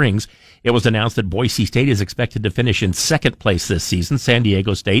Colorado Springs, it was announced that Boise State is expected to finish in second place this season. San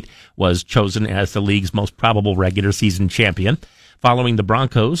Diego State was chosen as the league's most probable regular season champion. Following the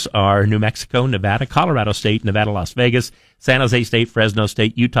Broncos are New Mexico, Nevada, Colorado State, Nevada, Las Vegas, San Jose State, Fresno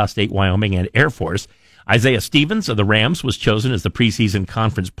State, Utah State, Wyoming, and Air Force. Isaiah Stevens of the Rams was chosen as the preseason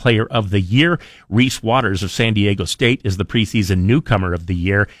conference player of the year. Reese Waters of San Diego State is the preseason newcomer of the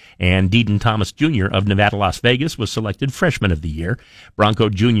year. And Deedon Thomas Jr. of Nevada, Las Vegas was selected freshman of the year. Bronco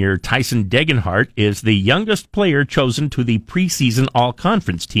Jr. Tyson Degenhart is the youngest player chosen to the preseason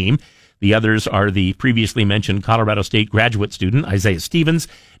all-conference team. The others are the previously mentioned Colorado State graduate student Isaiah Stevens,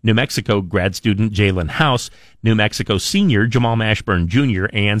 New Mexico grad student Jalen House, New Mexico senior Jamal Mashburn Jr.,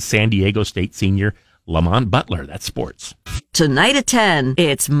 and San Diego State senior Lamont Butler. That's sports. Tonight at 10,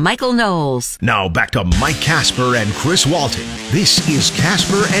 it's Michael Knowles. Now back to Mike Casper and Chris Walton. This is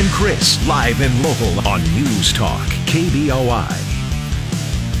Casper and Chris, live and local on News Talk, KBOI.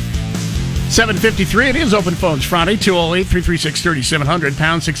 7:53. It is Open Phones Friday, 208-336-3700,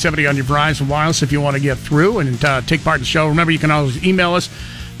 pound 670 on your Verizon Wireless if you want to get through and take part in the show. Remember, you can always email us,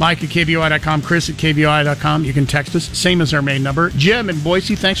 Mike at KBOI.com, Chris at KBOI.com. You can text us, same as our main number. Jim in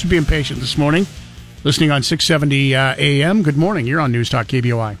Boise, thanks for being patient this morning. Listening on 670 AM. Good morning. You're on News Talk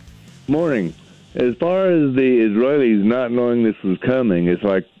KBOI. Morning. As far as the Israelis not knowing this was coming, it's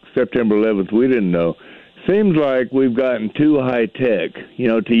like September 11th, we didn't know. Seems like we've gotten too high-tech,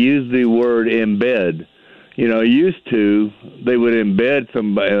 to use the word embed. Used to, they would embed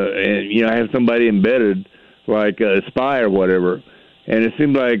somebody, have somebody embedded like a spy or whatever. And it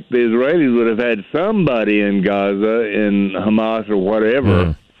seemed like the Israelis would have had somebody in Gaza, in Hamas or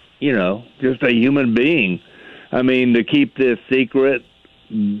whatever, just a human being. I mean, to keep this secret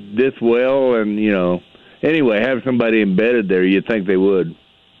this well and, anyway, have somebody embedded there, you'd think they would.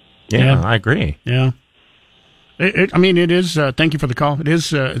 Yeah, I agree. Yeah. It is, thank you for the call. It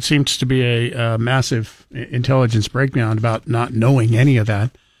is, it seems to be a massive intelligence breakdown about not knowing any of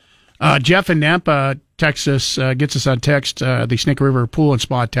that. Jeff in Nampa, Texas, gets us on text. The Snake River Pool and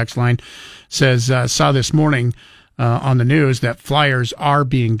Spa text line says, saw this morning on the news that flyers are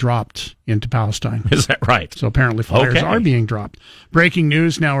being dropped into Palestine. Is that right? So apparently flyers are being dropped. Breaking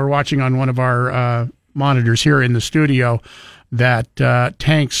news now, we're watching on one of our monitors here in the studio that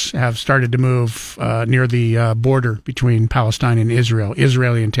tanks have started to move near the border between Palestine and Israel,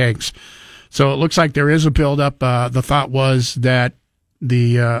 Israeli tanks. So it looks like there is a buildup. The thought was that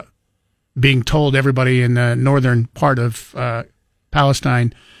the being told everybody in the northern part of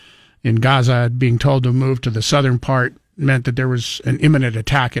Palestine, in Gaza, being told to move to the southern part meant that there was an imminent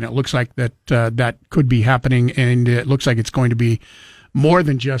attack, and it looks like that that could be happening, and it looks like it's going to be more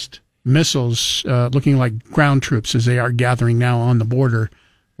than just missiles, looking like ground troops as they are gathering now on the border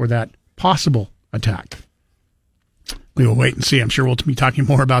for that possible attack. We will wait and see. I'm sure we'll be talking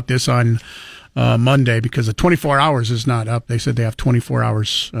more about this on Monday because the 24 hours is not up. They said they have 24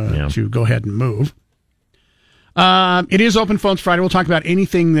 hours to go ahead and move. It is Open Phones Friday. We'll talk about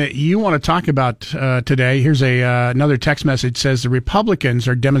anything that you want to talk about today. Here's another text message. Says the Republicans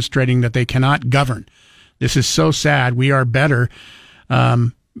are demonstrating that they cannot govern. This is so sad. We are better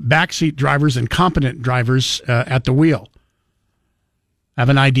backseat drivers and competent drivers at the wheel. Have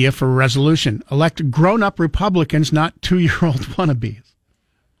an idea for a resolution. Elect grown-up Republicans, not 2-year-old wannabes.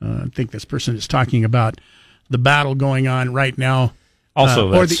 I think this person is talking about the battle going on right now.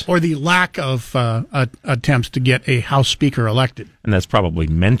 Also, or the lack of attempts to get a House Speaker elected. And that's probably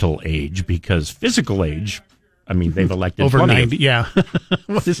mental age, because physical age, I mean, they've elected over plenty 90. Yeah,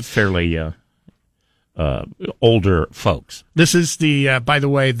 fairly older folks. This is by the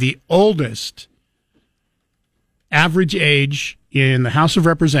way, the oldest average age in the House of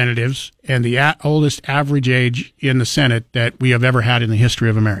Representatives and the oldest average age in the Senate that we have ever had in the history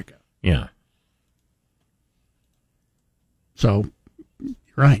of America. Yeah. So.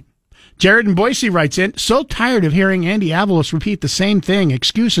 Right. Jared in Boise writes in, so tired of hearing Andy Avalos repeat the same thing,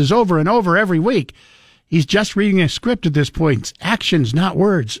 excuses over and over every week. He's just reading a script at this point. It's actions, not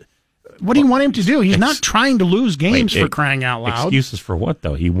words. What do you want him to do? He's not trying to lose games for crying out loud. Excuses for what,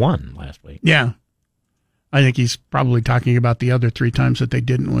 though? He won last week. Yeah. I think he's probably talking about the other 3 times that they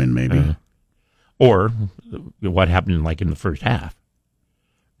didn't win, maybe. Or what happened like in the first half.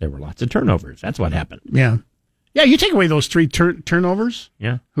 There were lots of turnovers. That's what happened. Yeah. Yeah, you take away those 3 turnovers.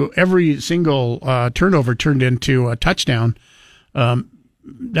 Yeah. Every single turnover turned into a touchdown.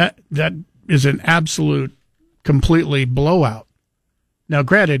 That is an absolute, completely blowout. Now,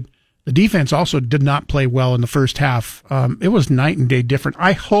 granted, the defense also did not play well in the first half. It was night and day different.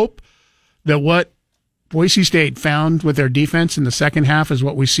 I hope that what Boise State found with their defense in the second half is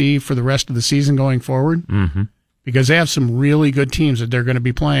what we see for the rest of the season going forward. Mm-hmm. Because they have some really good teams that they're going to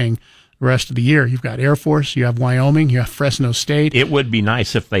be playing the rest of the year. You've got Air Force, you have Wyoming, you have Fresno State. It would be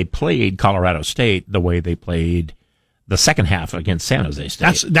nice if they played Colorado State the way they played the second half against San Jose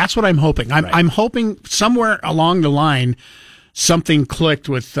State. That's what I'm hoping. I'm hoping somewhere along the line something clicked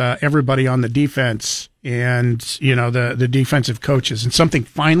with everybody on the defense and the defensive coaches, and something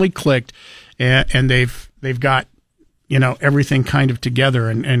finally clicked, and they've got everything kind of together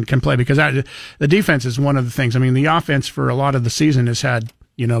and can play, because the defense is one of the things. I mean, the offense for a lot of the season has had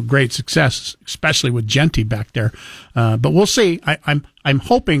great success, especially with Genty back there. But we'll see. I'm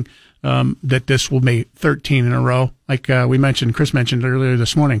hoping that this will be 13 in a row. Like Chris mentioned earlier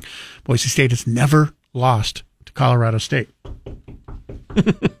this morning, Boise State has never lost to Colorado State.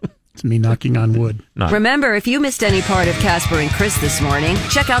 It's me knocking on wood. Remember, if you missed any part of Casper and Chris this morning,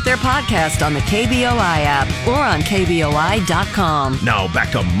 check out their podcast on the KBOI app or on KBOI.com. Now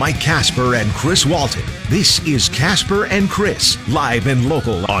back to Mike Casper and Chris Walton. This is Casper and Chris, live and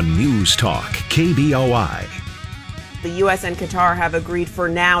local on News Talk, KBOI. The U.S. and Qatar have agreed for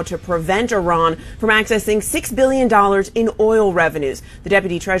now to prevent Iran from accessing $6 billion in oil revenues. The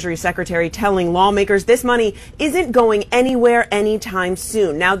Deputy Treasury Secretary telling lawmakers this money isn't going anywhere anytime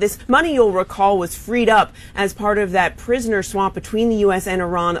soon. Now, this money, you'll recall, was freed up as part of that prisoner swap between the U.S. and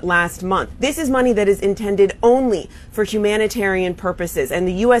Iran last month. This is money that is intended only for humanitarian purposes, and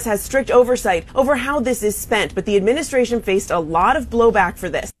the U.S. has strict oversight over how this is spent, but the administration faced a lot of blowback for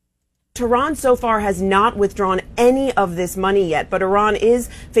this. Tehran so far has not withdrawn any of this money yet, but Iran is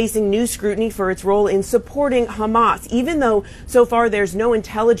facing new scrutiny for its role in supporting Hamas, even though so far there's no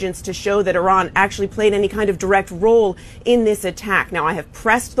intelligence to show that Iran actually played any kind of direct role in this attack. Now, I have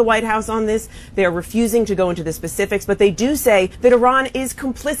pressed the White House on this. They're refusing to go into the specifics, but they do say that Iran is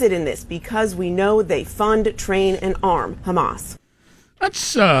complicit in this because we know they fund, train, and arm Hamas.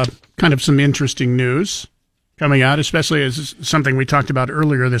 That's kind of some interesting news coming out, especially as something we talked about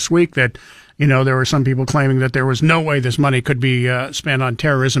earlier this week, that, there were some people claiming that there was no way this money could be spent on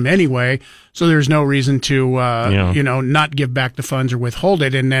terrorism anyway, so there's no reason to, not give back the funds or withhold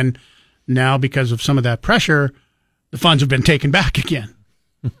it. And then now, because of some of that pressure, the funds have been taken back again.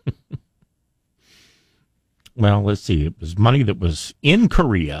 Well, let's see. It was money that was in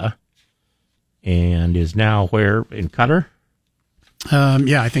Korea and is now where? In Qatar?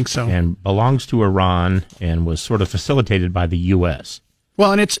 Yeah, I think so. And belongs to Iran and was sort of facilitated by the U.S.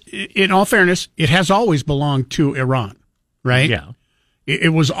 Well, and it's, in all fairness, it has always belonged to Iran, right? Yeah.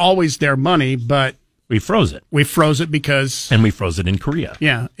 It was always their money, but we froze it. We froze it because... And we froze it in Korea.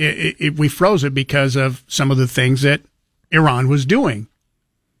 Yeah. We froze it because of some of the things that Iran was doing.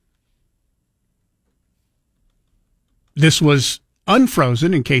 This was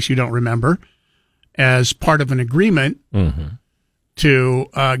unfrozen, in case you don't remember, as part of an agreement to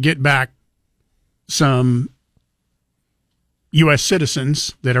get back some U.S.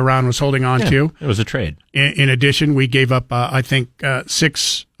 citizens that Iran was holding on to. It was a trade. In addition, we gave up, I think,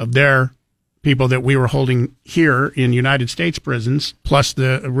 6 of their people that we were holding here in United States prisons, plus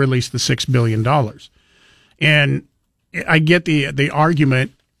released the $6 billion. And I get the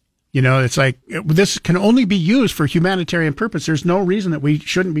argument, it's like, this can only be used for humanitarian purpose. There's no reason that we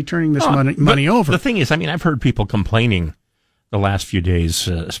shouldn't be turning this money over. The thing is, I've heard people complaining the last few days,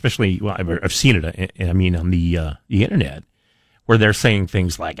 especially, I've seen it, on the internet, where they're saying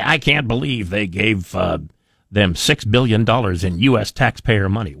things like, I can't believe they gave them $6 billion in U.S. taxpayer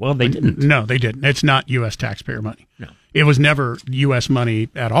money. Well, they didn't. No, they didn't. It's not U.S. taxpayer money. No. It was never U.S. money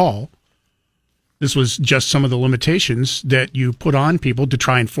at all. This was just some of the limitations that you put on people to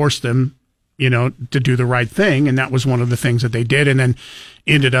try and force them, to do the right thing. And that was one of the things that they did, and then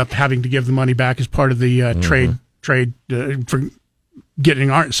ended up having to give the money back as part of the trade for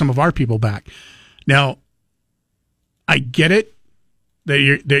getting some of our people back. Now, I get it that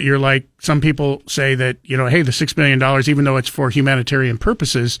you're like, some people say that, hey, the $6 billion, even though it's for humanitarian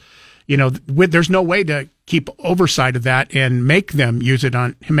purposes, there's no way to keep oversight of that and make them use it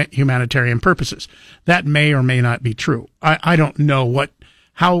on humanitarian purposes. That may or may not be true. I don't know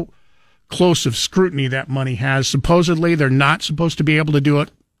how close of scrutiny that money has. Supposedly, they're not supposed to be able to do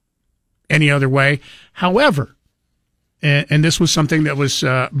it any other way. However, and this was something that was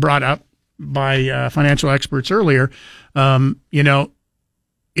brought up by financial experts earlier,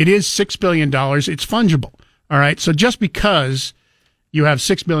 it is $6 billion. It's fungible. All right. So just because you have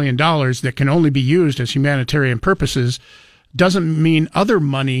 $6 billion that can only be used as humanitarian purposes doesn't mean other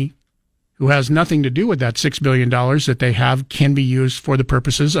money who has nothing to do with that $6 billion that they have can be used for the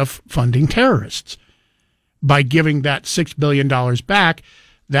purposes of funding terrorists. By giving that $6 billion back,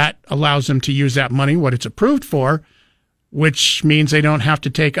 that allows them to use that money, what it's approved for, which means they don't have to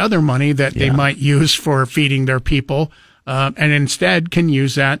take other money that they might use for feeding their people, and instead can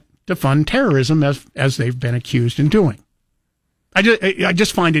use that to fund terrorism as they've been accused in doing. I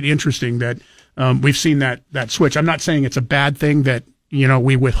just find it interesting that we've seen that switch. I'm not saying it's a bad thing that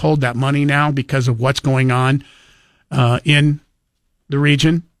we withhold that money now because of what's going on in the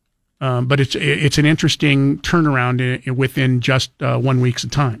region, but it's an interesting turnaround within just 1 week's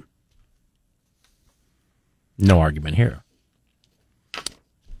time. No argument here.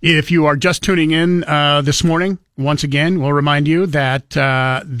 If you are just tuning in this morning, once again, we'll remind you that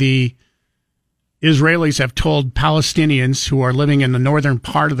the Israelis have told Palestinians who are living in the northern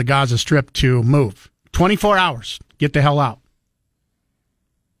part of the Gaza Strip to move. 24 hours. Get the hell out.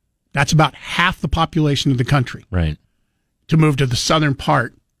 That's about half the population of the country. Right. To move to the southern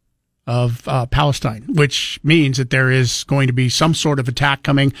part of Palestine, which means that there is going to be some sort of attack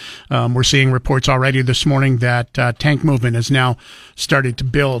coming. We're seeing reports already this morning that tank movement has now started to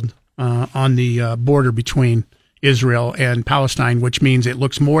build on the border between Israel and Palestine, which means it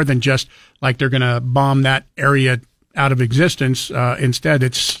looks more than just like they're going to bomb that area out of existence. Instead,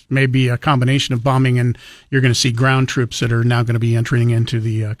 it's maybe a combination of bombing, and you're going to see ground troops that are now going to be entering into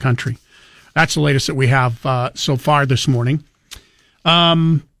the country. That's the latest that we have so far this morning.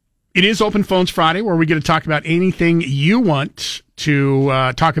 It is Open Phones Friday, where we get to talk about anything you want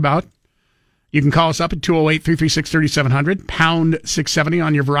to talk about. You can call us up at 208-336-3700, pound 670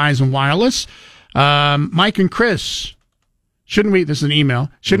 on your Verizon Wireless. Mike and Chris, this is an email,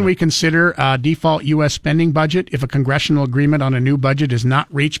 shouldn't we consider a default U.S. spending budget if a congressional agreement on a new budget is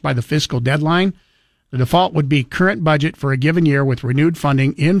not reached by the fiscal deadline? The default would be current budget for a given year with renewed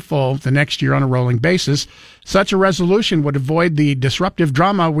funding in full the next year on a rolling basis. Such a resolution would avoid the disruptive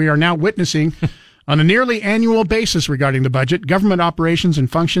drama we are now witnessing on a nearly annual basis regarding the budget. Government operations and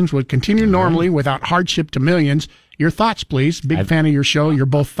functions would continue normally without hardship to millions. Your thoughts, please. Big fan of your show. You're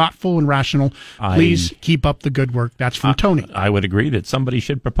both thoughtful and rational. Please keep up the good work. That's from Tony. I would agree that somebody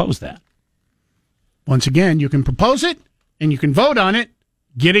should propose that. Once again, you can propose it and you can vote on it.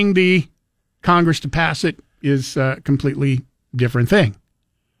 Getting the Congress to pass it is a completely different thing.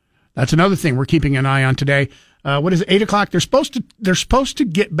 That's another thing we're keeping an eye on today. What is it, 8 o'clock? They're supposed to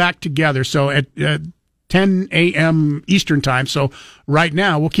get back together. So at 10 a.m. Eastern time. So right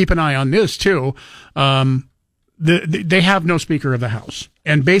now we'll keep an eye on this too. They have no Speaker of the House,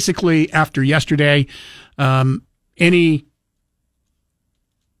 and basically after yesterday, any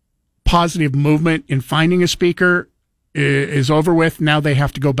positive movement in finding a speaker is over with. Now they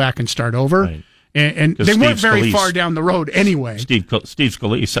have to go back and start over. Right. And they weren't very far down the road anyway. Steve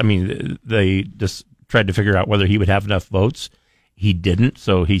Scalise, they just tried to figure out whether he would have enough votes. He didn't,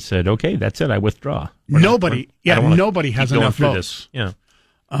 so he said, okay, that's it, I withdraw. Nobody has enough votes. Yeah.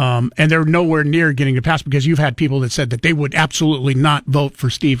 And they're nowhere near getting to pass because you've had people that said that they would absolutely not vote for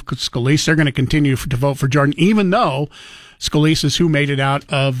Steve Scalise. They're going to continue to vote for Jordan, even though Scalise is who made it out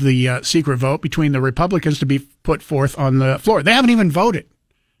of the secret vote between the Republicans to be put forth on the floor. They haven't even voted.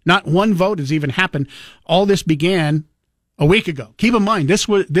 Not one vote has even happened. All this began a week ago. Keep in mind,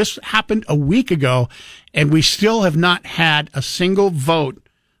 this happened a week ago, and we still have not had a single vote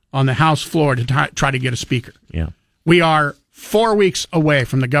on the House floor to try to get a speaker. Yeah, we are 4 weeks away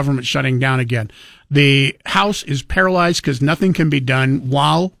from the government shutting down again. The House is paralyzed because nothing can be done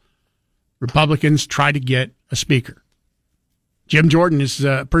while Republicans try to get a speaker. Jim Jordan is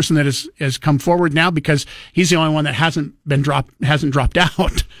a person that has come forward now because he's the only one that hasn't dropped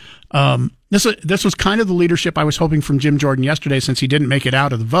out. This was kind of the leadership I was hoping from Jim Jordan yesterday, since he didn't make it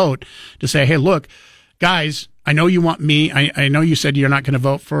out of the vote, to say, hey, look, guys, I know you want me. I know you said you're not going to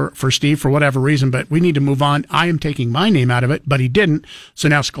vote for Steve for whatever reason, but we need to move on. I am taking my name out of it, but he didn't. So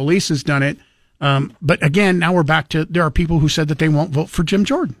now Scalise has done it. But again, now we're back to, there are people who said that they won't vote for Jim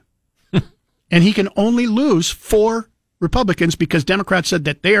Jordan. And he can only lose 4 Republicans because Democrats said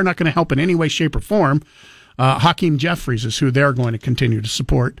that they are not going to help in any way, shape, or form Hakeem Jeffries is who they're going to continue to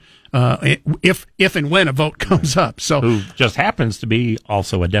support if and when a vote comes up. So, who just happens to be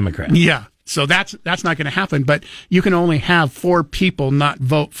also a Democrat. Yeah. So that's not going to happen, but you can only have 4 people not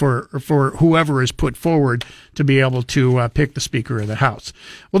vote for whoever is put forward to be able to pick the Speaker of the House.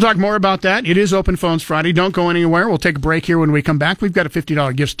 We'll talk more about that. It is Open Phones Friday. Don't go anywhere. We'll take a break here. When we come back, we've got a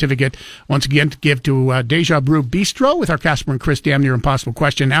 $50 gift certificate once again to give to Deja Brew Bistro with our Casper and Chris Damn Near Impossible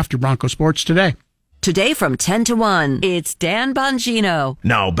question after Bronco Sports today. Today from 10 to 1, it's Dan Bongino.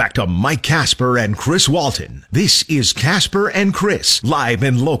 Now back to Mike Casper and Chris Walton. This is Casper and Chris, live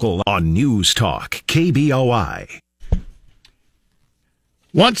and local on News Talk, KBOI.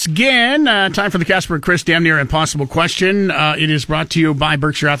 Once again, time for the Casper and Chris Damn Near Impossible question. It is brought to you by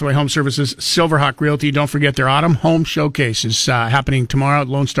Berkshire Hathaway Home Services, Silverhawk Realty. Don't forget their Autumn Home Showcase is happening tomorrow at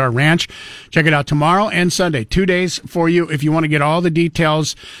Lone Star Ranch. Check it out tomorrow and Sunday. 2 days for you. If you want to get all the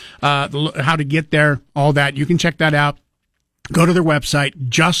details, how to get there, all that, you can check that out. Go to their website,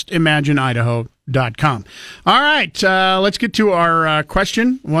 justimagineidaho.com. All right, let's get to our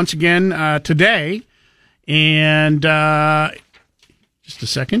question once again today. And just a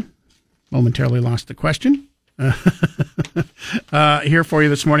second. Momentarily lost the question. Here for you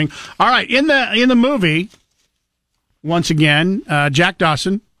this morning. All right, in the movie, once again, Jack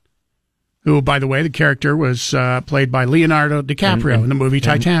Dawson, who, by the way, the character was played by Leonardo DiCaprio in the movie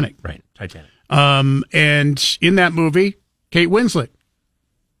Titanic. Right, Titanic. And in that movie, Kate Winslet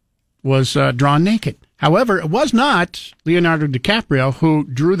was drawn naked. However, it was not Leonardo DiCaprio who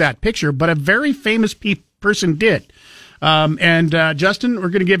drew that picture, but a very famous person did. And Justin, we're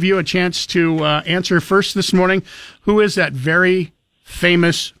going to give you a chance to answer first this morning. Who is that very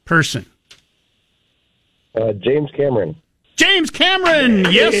famous person? James Cameron. James Cameron!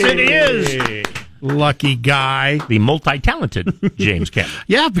 Yes, it is! Lucky guy. The multi-talented James Cameron.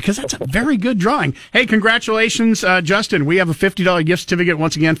 Yeah, because that's a very good drawing. Hey, congratulations, Justin. We have a $50 gift certificate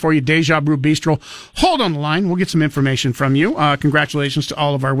once again for you, Deja Brew Bistro. Hold on the line. We'll get some information from you. Congratulations to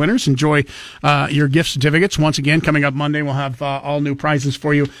all of our winners. Enjoy your gift certificates. Once again, coming up Monday, we'll have all new prizes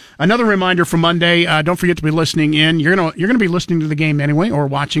for you. Another reminder for Monday, don't forget to be listening in. You're gonna be listening to the game anyway or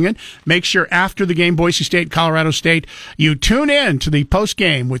watching it. Make sure after the game, Boise State, Colorado State, you tune in to the post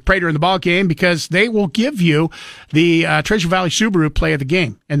game with Prater in the ball game, because they will give you the Treasure Valley Subaru play of the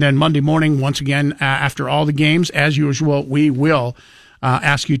game. And then Monday morning, once again, after all the games, as usual, we will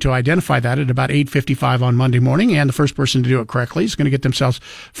ask you to identify that at about 8:55 on Monday morning. And the first person to do it correctly is going to get themselves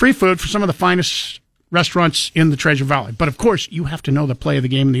free food for some of the finest restaurants in the Treasure Valley. But, of course, you have to know the play of the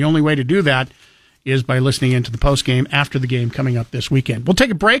game. And the only way to do that is by listening into the post game after the game coming up this weekend. We'll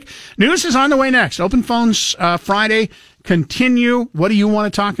take a break. News is on the way next. Open Phones Friday continue. What do you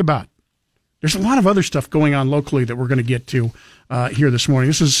want to talk about? There's a lot of other stuff going on locally that we're going to get to here this morning.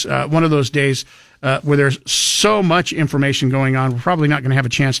 This is one of those days where there's so much information going on. We're probably not going to have a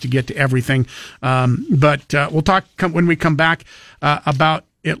chance to get to everything. But we'll talk when we come back about,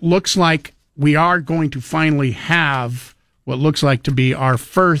 it looks like we are going to finally have what looks like to be our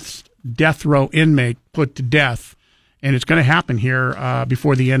first death row inmate put to death. And it's going to happen here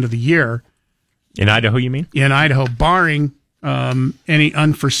before the end of the year. In Idaho, you mean? In Idaho, barring any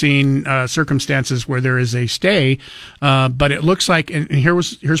unforeseen circumstances where there is a stay. But it looks like, and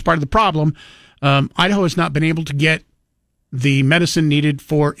here's part of the problem, Idaho has not been able to get the medicine needed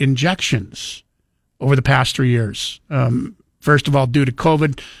for injections over the past 3 years. First of all, due to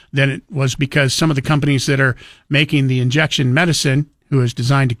COVID, then it was because some of the companies that are making the injection medicine, who is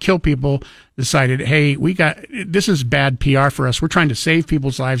designed to kill people, decided, hey, this is bad PR for us. We're trying to save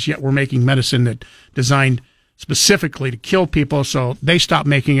people's lives, yet we're making medicine that designed specifically to kill people, so they stopped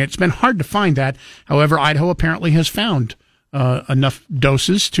making it. It's been hard to find that. However, Idaho apparently has found enough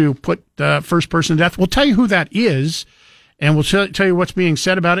doses to put the first person to death. We'll tell you who that is, and we'll tell you what's being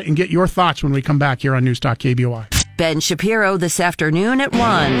said about it and get your thoughts when we come back here on News Talk KBOI. Ben Shapiro this afternoon at 1.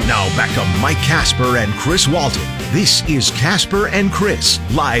 Now back to Mike Casper and Chris Walton. This is Casper and Chris,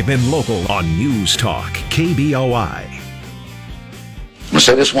 live and local on News Talk KBOI. I'm going to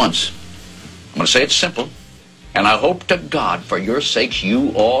say this once. I'm going to say it simple. And I hope to God, for your sakes,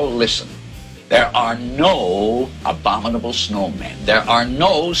 you all listen. There are no abominable snowmen. There are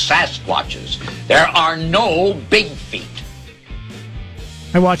no Sasquatches. There are no big feet.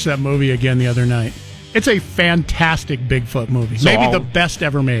 I watched that movie again the other night. It's a fantastic Bigfoot movie. So maybe the best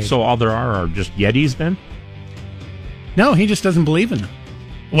ever made. So all there are just Yetis then? No, he just doesn't believe in them.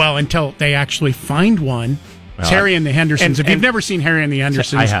 Well, until they actually find one. It's Harry and the Hendersons. If you've never seen Harry and the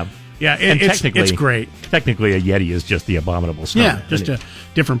Hendersons. I have. Yeah, it's great. Technically, a Yeti is just the abominable snowman. Yeah, just a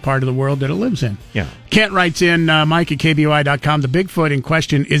different part of the world that it lives in. Yeah. Kent writes in, Mike at KBOI.com, the Bigfoot in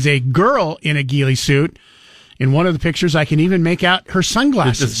question is a girl in a ghillie suit. In one of the pictures, I can even make out her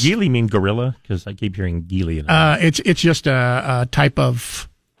sunglasses. Does ghillie mean gorilla? Because I keep hearing ghillie. It's just a type of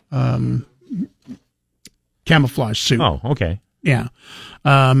camouflage suit. Oh, okay. Yeah.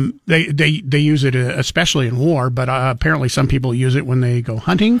 They use it especially in war, but apparently some people use it when they go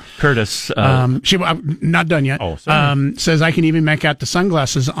hunting. Curtis, she not done yet. Oh, sorry. Says I can even make out the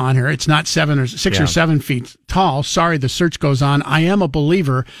sunglasses on her. It's not 6 or 7 feet tall. Sorry, the search goes on. I am a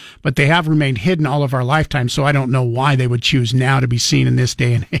believer, but they have remained hidden all of our lifetime, so I don't know why they would choose now to be seen in this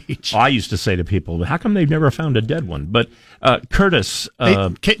day and age. I used to say to people, how come they've never found a dead one? But Curtis,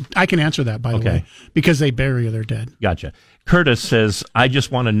 I can answer that, by the way, because they bury their dead. Gotcha. Curtis says, I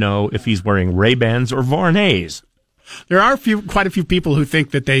just want to know if he's wearing Ray-Bans or Varnays. There are quite a few people who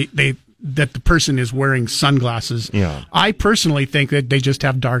think that that the person is wearing sunglasses. Yeah. I personally think that they just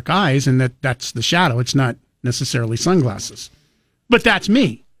have dark eyes and that's the shadow. It's not necessarily sunglasses. But that's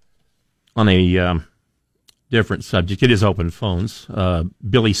me. On a different subject, it is open phones.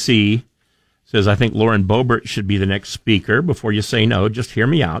 Billy C. says, I think Lauren Boebert should be the next speaker. Before you say no, just hear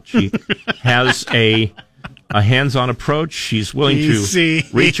me out. She has a hands-on approach. She's willing to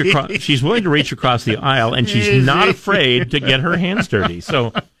reach across. She's willing to reach across the aisle, and she's not afraid to get her hands dirty.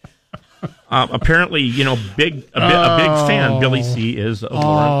 So, apparently, a big fan. Billy C. is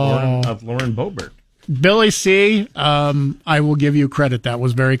of Lauren Boebert. Billy C. I will give you credit. That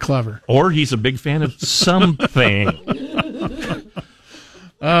was very clever. Or he's a big fan of something.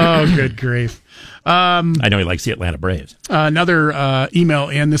 Oh, good grief. I know he likes the Atlanta Braves. Another email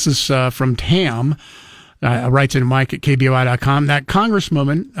in. This is from Tam. Writes in Mike at KBOI.com. That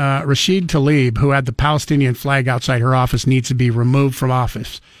Congresswoman, Rashid Tlaib, who had the Palestinian flag outside her office, needs to be removed from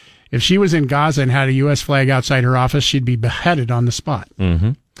office. If she was in Gaza and had a U.S. flag outside her office, she'd be beheaded on the spot.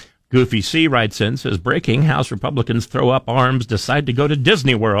 Mm-hmm. Goofy C. writes in, says, breaking, House Republicans throw up arms, decide to go to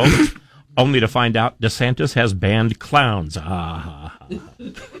Disney World, only to find out DeSantis has banned clowns. On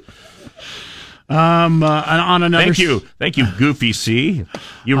another, thank you, Goofy C.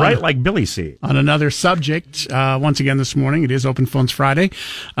 You write like Billy C. On another subject, once again this morning, it is Open Phones Friday.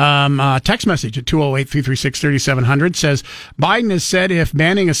 Text message at 208-336-3700 says, Biden has said if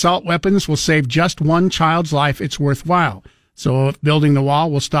banning assault weapons will save just one child's life, it's worthwhile. So if building the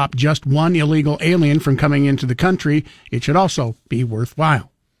wall will stop just one illegal alien from coming into the country, it should also be worthwhile.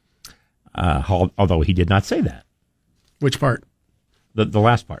 Although he did not say that. Which part? The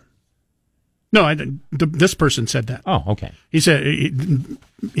last part. No, this person said that. Oh, okay. He said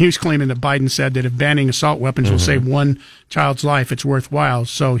he was claiming that Biden said that if banning assault weapons will save one child's life, it's worthwhile.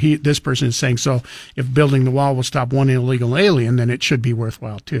 So this person is saying, so if building the wall will stop one illegal alien, then it should be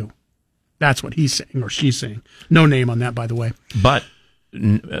worthwhile too. That's what he's saying or she's saying. No name on that, by the way. But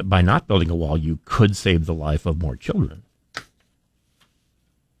by not building a wall, you could save the life of more children.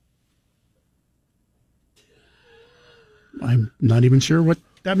 I'm not even sure what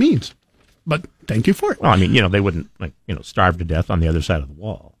that means. But thank you for it. Well, I mean, they wouldn't starve to death on the other side of the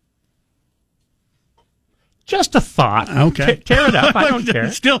wall. Just a thought. Okay. Tear it up. I don't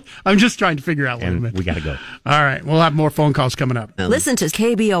care. Still, I'm just trying to figure out what we got to go. All right. We'll have more phone calls coming up. Listen to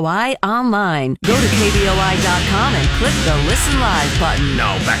KBOI online. Go to KBOI.com and click the Listen Live button.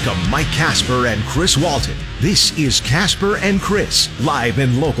 Now back to Mike Casper and Chris Walton. This is Casper and Chris, live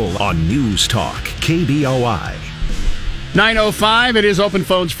and local on News Talk, KBOI. 9:05, it is Open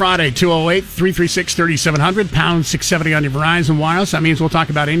Phones Friday, 208-336-3700, pound 670 on your Verizon Wireless. That means we'll talk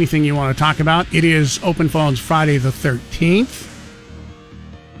about anything you want to talk about. It is Open Phones Friday the 13th.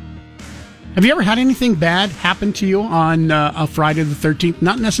 Have you ever had anything bad happen to you on a Friday the 13th?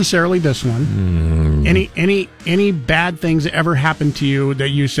 Not necessarily this one. Any bad things ever happen to you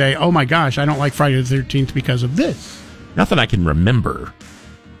that you say, oh my gosh, I don't like Friday the 13th because of this? Nothing I can remember.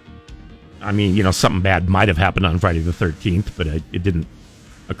 I mean, something bad might have happened on Friday the 13th, but it didn't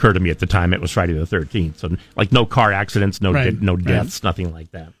occur to me at the time it was Friday the 13th. So, no car accidents, no deaths, nothing like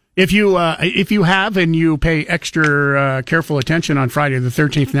that. If you have and you pay extra careful attention on Friday the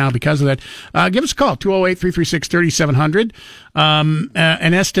 13th now because of that, give us a call, 208-336-3700.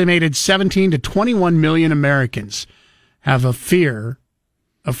 An estimated 17 to 21 million Americans have a fear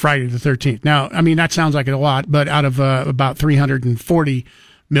of Friday the 13th. Now, I mean, that sounds like a lot, but out of about 340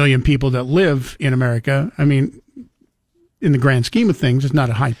 million people that live in America, I mean, in the grand scheme of things, it's not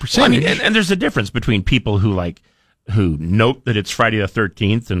a high percentage. Well, I mean, and there's a difference between people who note that it's Friday the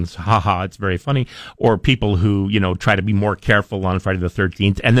 13th and it's very funny, or people who, try to be more careful on Friday the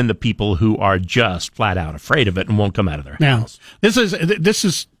 13th, and then the people who are just flat out afraid of it and won't come out of their house. This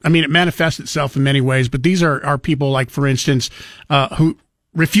is, I mean, it manifests itself in many ways, but these are people like, for instance, who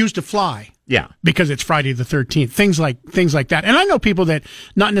refuse to fly. Yeah. Because it's Friday the 13th. Things like that. And I know people that,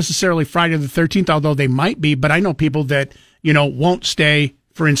 not necessarily Friday the 13th, although they might be, but I know people that, won't stay,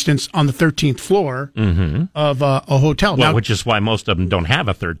 for instance, on the 13th floor of a hotel. Well, now, which is why most of them don't have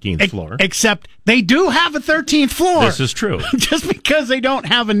a 13th floor. Except they do have a 13th floor. This is true. Just because they don't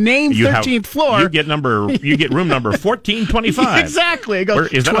have a named 13th floor. You get room number 1425. Exactly. It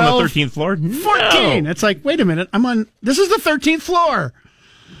goes, is that on the 13th floor? 14. No. It's like, wait a minute. This is the 13th floor.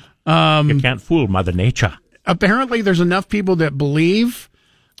 You can't fool Mother Nature. Apparently, there's enough people that believe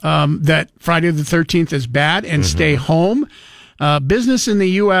that Friday the 13th is bad and stay home. Business in the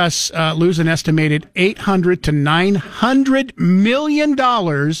U.S. Lose an estimated $800 to $900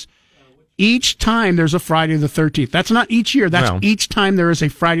 million each time there's a Friday the 13th. That's not each year. That's each time there is a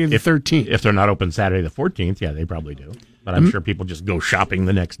Friday the 13th. If they're not open Saturday the 14th, yeah, they probably do. But I'm sure people just go shopping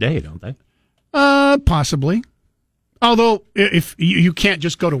the next day, don't they? Possibly. Although, if you can't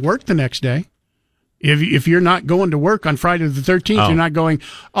just go to work the next day. If you're not going to work on Friday the 13th, you're not going,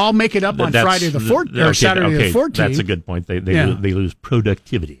 I'll make it up on Friday the 14th or Saturday the 14th. That's a good point. They lose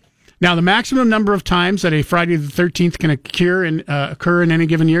productivity. Now, the maximum number of times that a Friday the 13th can occur in any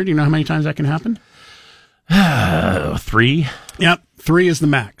given year, do you know how many times that can happen? 3. Yep, 3 is the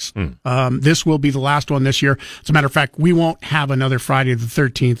max. This will be the last one this year. As a matter of fact, we won't have another Friday the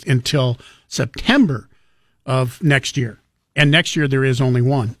 13th until September of next year. And next year there is only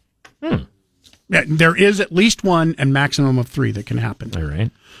one. There is at least one and maximum of 3 that can happen. All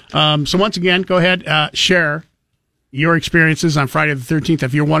right. So once again, go ahead, share your experiences on Friday the 13th.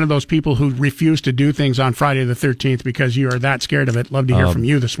 If you're one of those people who refuse to do things on Friday the 13th because you are that scared of it, love to hear from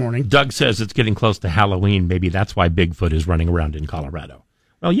you this morning. Doug says it's getting close to Halloween. Maybe that's why Bigfoot is running around in Colorado.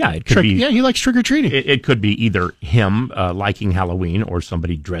 Well, yeah, it could be. Yeah, he likes trick-or-treating. It could be either him liking Halloween or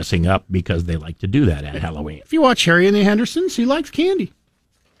somebody dressing up because they like to do that at Halloween. If you watch Harry and the Hendersons, he likes candy.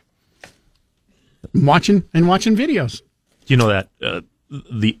 Watching videos. Do you know that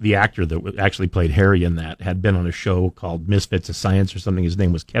the actor that actually played Harry in that had been on a show called Misfits of Science or something? His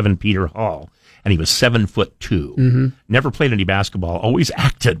name was Kevin Peter Hall, and he was 7'2". Never played any basketball. Always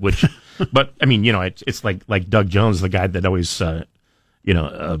acted, but I mean, it's like Doug Jones, the guy that always,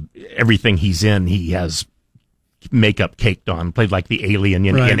 everything he's in, he has makeup caked on. Played like the alien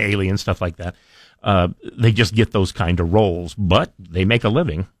in Alien, stuff like that. They just get those kind of roles, but they make a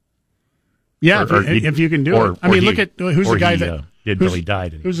living. Yeah, if you can do it. I mean, look at who's the guy that really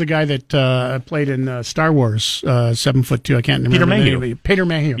died. Who's the guy that played in Star Wars? 7'2". I can't remember. Peter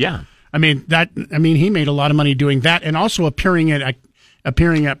Mayhew. Yeah, I mean he made a lot of money doing that, and also appearing at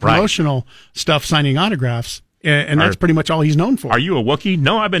promotional stuff, signing autographs, and that's pretty much all he's known for. Are you a Wookiee?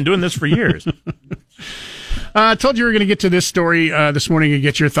 No, I've been doing this for years. I told you we were going to get to this story this morning and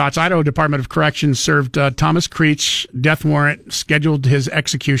get your thoughts. Idaho Department of Corrections served Thomas Creech death warrant, scheduled his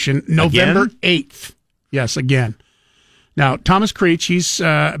execution November 8th. Yes, again. Now, Thomas Creech, he's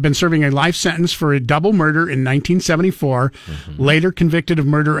been serving a life sentence for a double murder in 1974, later convicted of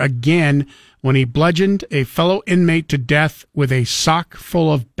murder again when he bludgeoned a fellow inmate to death with a sock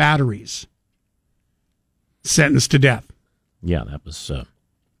full of batteries. Sentenced to death. Yeah, that was...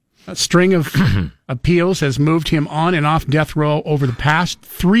 A string of appeals has moved him on and off death row over the past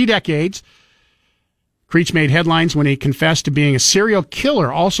 3 decades. Creech made headlines when he confessed to being a serial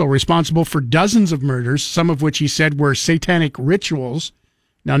killer, also responsible for dozens of murders, some of which he said were satanic rituals.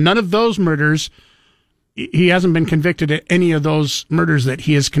 Now, none of those murders, he hasn't been convicted of any of those murders that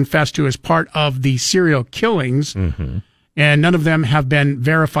he has confessed to as part of the serial killings, and none of them have been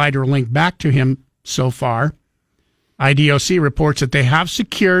verified or linked back to him so far. IDOC reports that they have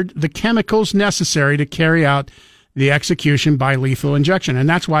secured the chemicals necessary to carry out the execution by lethal injection. And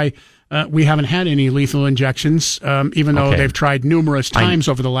that's why we haven't had any lethal injections, even though they've tried numerous times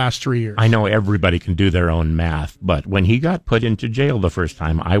over the last 3 years. I know everybody can do their own math, but when he got put into jail the first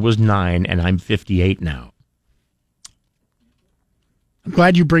time, I was 9 and I'm 58 now. I'm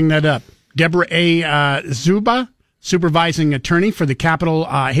glad you bring that up. Deborah A. Zuba, supervising attorney for the Capital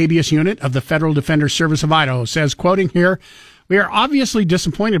Habeas Unit of the Federal Defender Service of Idaho, says, quoting here, "We are obviously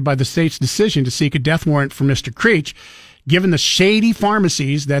disappointed by the state's decision to seek a death warrant for Mr. Creech, given the shady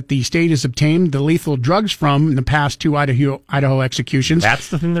pharmacies that the state has obtained the lethal drugs from in the past 2 Idaho executions. That's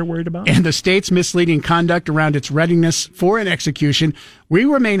the thing they're worried about? And the state's misleading conduct around its readiness for an execution. We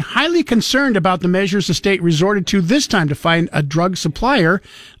remain highly concerned about the measures the state resorted to this time to find a drug supplier.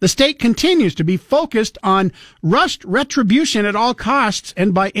 The state continues to be focused on rushed retribution at all costs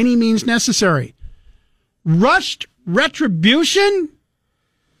and by any means necessary." Rushed retribution?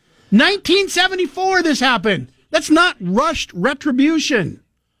 1974 this happened. That's not rushed retribution.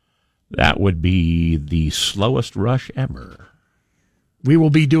 That would be the slowest rush ever. We will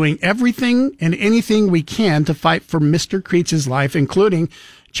be doing everything and anything we can to fight for Mr. Creech's life, including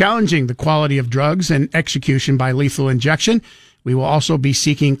challenging the quality of drugs and execution by lethal injection. We will also be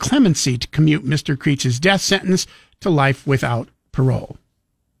seeking clemency to commute Mr. Creech's death sentence to life without parole.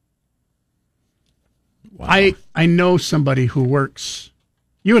 Wow. I know somebody who works,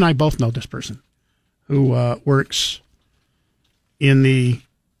 you and I both know this person, who works in the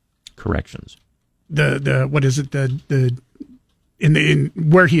corrections. The what is it? In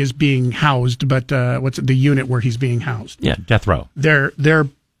where he is being housed, but what's it, the unit where he's being housed? Yeah, death row. Their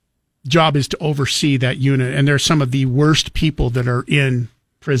job is to oversee that unit, and they're some of the worst people that are in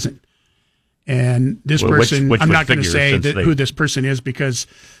prison. And this person, which I'm not going to say who this person is because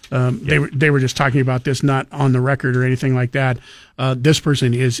they were just talking about this, not on the record or anything like that. This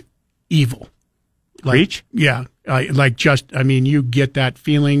person is evil. Creech? Yeah, you get that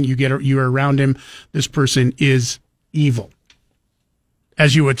feeling. You're around him. This person is evil,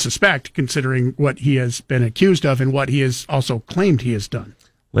 as you would suspect, considering what he has been accused of and what he has also claimed he has done.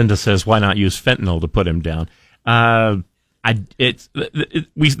 Linda says, "Why not use fentanyl to put him down?" There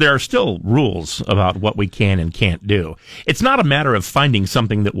are still rules about what we can and can't do. It's not a matter of finding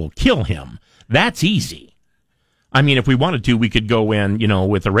something that will kill him. That's easy. I mean, if we wanted to, we could go in,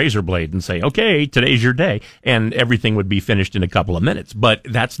 with a razor blade and say, "Okay, today's your day," and everything would be finished in a couple of minutes. But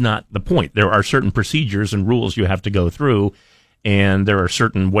that's not the point. There are certain procedures and rules you have to go through, and there are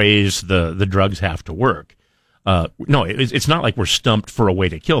certain ways the drugs have to work. No, it's not like we're stumped for a way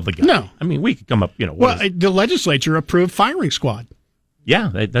to kill the guy. No. I mean, we could come up, the legislature approved firing squad.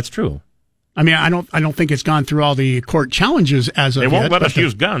 Yeah, that's true. I mean, I don't think it's gone through all the court challenges as of yet. They won't let us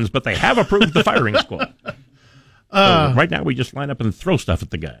use guns, but they have approved the firing squad. So right now, we just line up and throw stuff at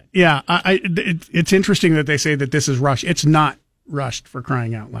the guy. Yeah, it's interesting that they say that this is rushed. It's not rushed, for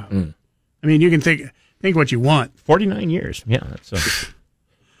crying out loud. Mm. I mean, you can think what you want. 49 years. Yeah, that's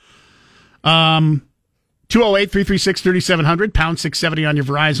 208-336-3700, pound 670 on your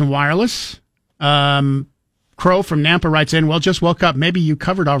Verizon Wireless. Crow from Nampa writes in, well, just woke up. Maybe you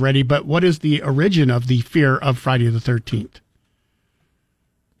covered already, but what is the origin of the fear of Friday the 13th?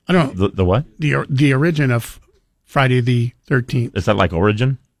 I don't know. The what? The origin of Friday the 13th. Is that like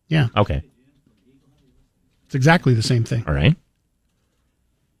origin? Yeah. Okay. It's exactly the same thing. All right.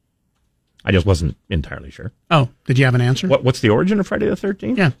 I just wasn't entirely sure. Oh, did you have an answer? What's the origin of Friday the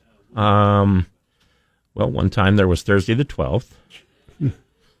 13th? Yeah. Well, one time there was Thursday the 12th. No,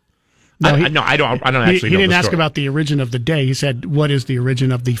 I don't actually know. He didn't ask about the origin of the day. He said, what is the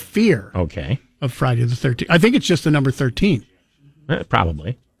origin of the fear of Friday the 13th? I think it's just the number 13.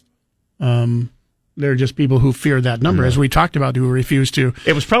 Probably. There are just people who fear that number, as we talked about, who refuse to.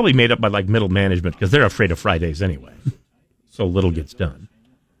 It was probably made up by middle management because they're afraid of Fridays anyway. So little gets done.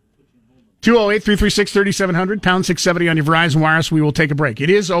 208-336-3700, pound 670 on your Verizon Wireless. We will take a break.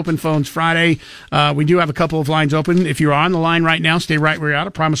 It is Open Phones Friday. We do have a couple of lines open. If you're on the line right now, stay right where you're at. I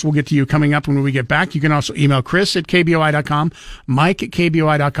promise we'll get to you coming up when we get back. You can also email Chris at KBOI.com, Mike at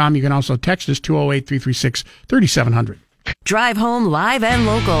KBOI.com. You can also text us 208-336-3700. Drive home live and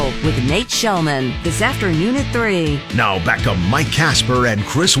local with Nate Shellman this afternoon at 3. Now back to Mike Casper and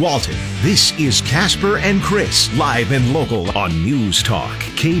Chris Walton. This is Casper and Chris, live and local on News Talk,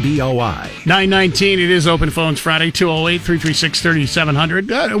 KBOI. 9:19, it is Open Phones Friday,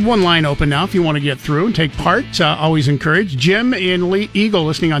 208-336-3700. One line open now if you want to get through and take part. Always encouraged. Jim in Eagle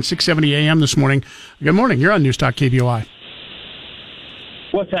listening on 670 AM this morning. Good morning. You're on News Talk, KBOI.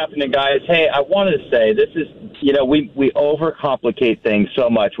 What's happening, guys? Hey, I wanted to say this is, we overcomplicate things so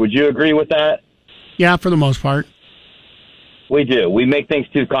much. Would you agree with that? Yeah, for the most part. We do. We make things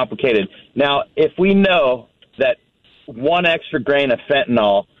too complicated. Now, if we know that one extra grain of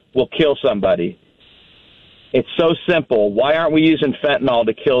fentanyl will kill somebody, it's so simple. Why aren't we using fentanyl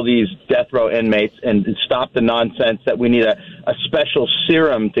to kill these death row inmates and stop the nonsense that we need a special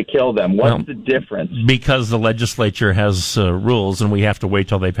serum to kill them? What's the difference? Because the legislature has rules, and we have to wait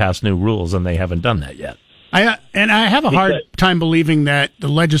till they pass new rules, and they haven't done that yet. I have a hard time believing that the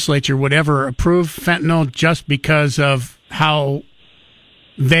legislature would ever approve fentanyl just because of how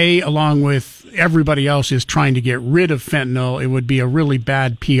they, along with everybody else, is trying to get rid of fentanyl. It would be a really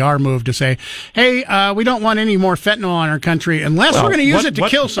bad PR move to say, hey, we don't want any more fentanyl in our country unless we're going to use it to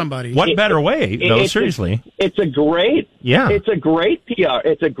kill somebody. What better way, though, seriously? It's a great PR. It's a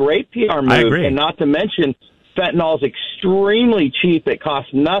great PR move. I agree. And not to mention, Fentanyl is extremely cheap. It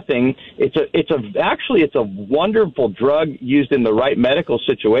costs nothing. It's a wonderful drug used in the right medical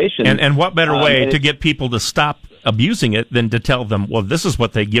situation. And what better way to get people to stop abusing it than to tell them, well, this is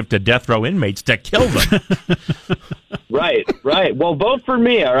what they give to death row inmates to kill them. Right. Well, vote for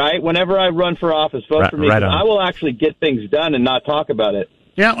me, all right? Whenever I run for office, vote for me. Right on. I will actually get things done and not talk about it.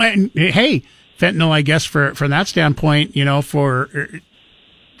 Yeah, and hey, fentanyl, I guess, from that standpoint, for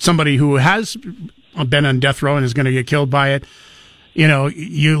somebody who has been on death row and is going to get killed by it,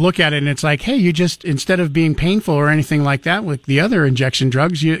 you look at it and it's like, hey, you just, instead of being painful or anything like that with the other injection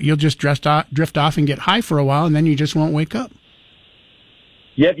drugs, you'll just drift off and get high for a while, and then you just won't wake up.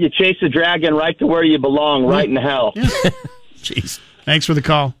 Yep, you chase the dragon right to where you belong, right in hell. Yeah. Jeez. Thanks for the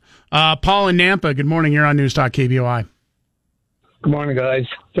call. Paul in Nampa, good morning. You're on News Talk KBOI. Good morning, guys.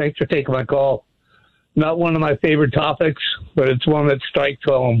 Thanks for taking my call. Not one of my favorite topics, but it's one that strikes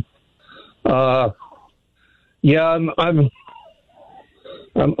home. I'm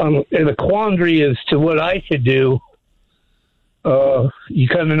in a quandary as to what I should do. You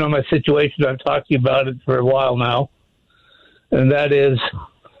kind of know my situation. I'm talking about it for a while now, and that is,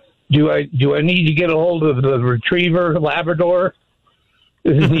 do I need to get a hold of the retriever Labrador?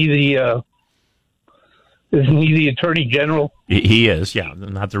 Isn't he the Attorney General? He is, yeah,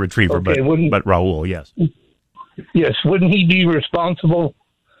 not the retriever, okay, but Raul, yes. Yes, wouldn't he be responsible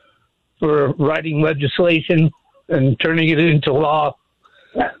for writing legislation and turning it into law?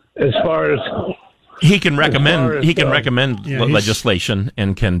 As far as he can recommend legislation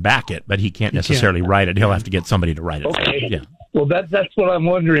and can back it, but he can't necessarily write it. He'll have to get somebody to write it. Okay. Yeah. Well, that's what I'm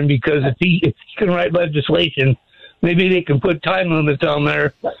wondering, because if he can write legislation, maybe they can put time limits on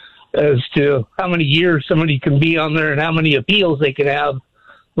there as to how many years somebody can be on there and how many appeals they can have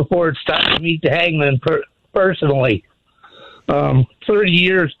before it's time to meet the hangman personally. 30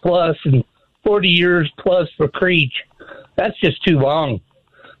 years plus and 40 years plus for Creech. That's just too long.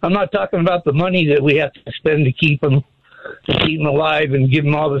 I'm not talking about the money that we have to spend to keep them alive and give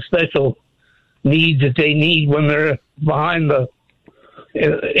them all the special needs that they need when they're behind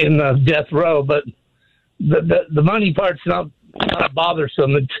in the death row. But the money part's not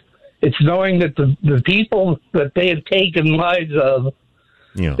bothersome. It's knowing that the people that they have taken lives of,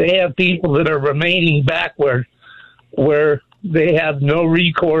 they have people that are remaining back where they have no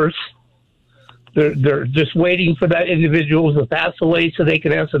recourse. They're just waiting for that individual to pass away so they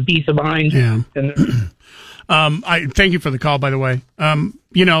can have some peace of mind. Yeah. I thank you for the call, by the way.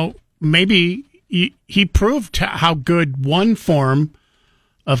 Maybe he proved how good one form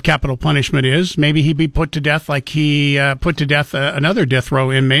of capital punishment is. Maybe he'd be put to death like he put to death another death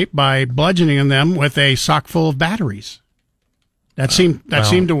row inmate by bludgeoning them with a sock full of batteries. That seemed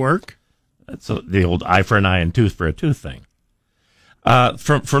to work. That's the old eye for an eye and tooth for a tooth thing.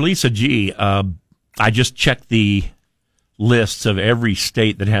 For Lisa G., I just checked the lists of every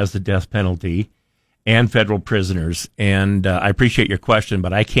state that has the death penalty and federal prisoners, and I appreciate your question,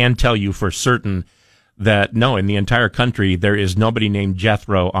 but I can tell you for certain that, no, in the entire country, there is nobody named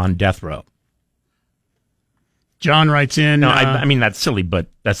Jethro on death row. John writes in... No, I mean, that's silly, but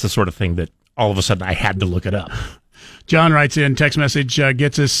that's the sort of thing that all of a sudden I had to look it up. John writes in, text message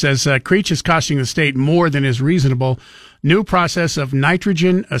gets us, says, Creech is costing the state more than is reasonable. New process of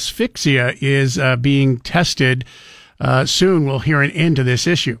nitrogen asphyxia is being tested. Soon we'll hear an end to this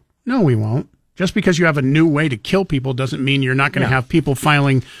issue. No, we won't. Just because you have a new way to kill people doesn't mean you're not going to have people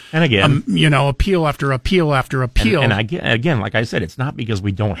filing, and again, appeal after appeal after appeal. And again, like I said, it's not because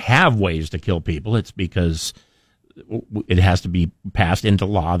we don't have ways to kill people. It's because it has to be passed into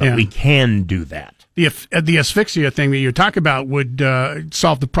law that we can do that. The asphyxia thing that you talk about would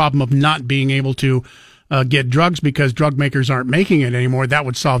solve the problem of not being able to get drugs because drug makers aren't making it anymore. That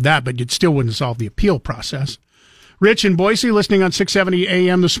would solve that, but it still wouldn't solve the appeal process. Rich in Boise, listening on 670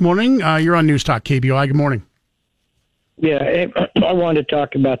 AM this morning. You're on News Talk KBOI. Good morning. Yeah, I wanted to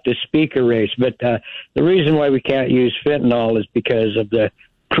talk about the speaker race, but the reason why we can't use fentanyl is because of the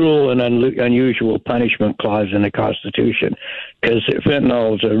cruel and unusual punishment clause in the Constitution. Because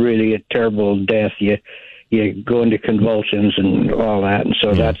fentanyl is really a terrible death. You go into convulsions and all that, and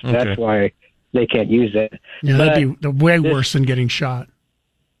so that's why they can't use that. Yeah, that'd be way worse than getting shot.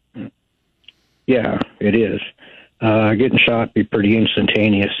 Yeah, it is. Getting shot would be pretty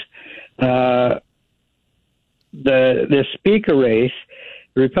instantaneous. The speaker race,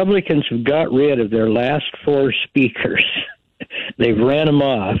 the Republicans have got rid of their last 4 speakers. They've ran them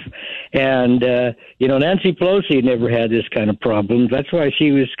off. And, Nancy Pelosi never had this kind of problem. That's why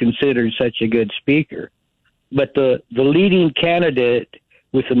she was considered such a good speaker. But the leading candidate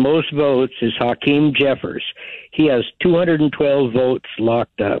with the most votes is Hakeem Jeffers. He has 212 votes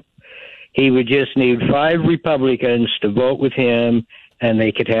locked up. He would just need 5 Republicans to vote with him, and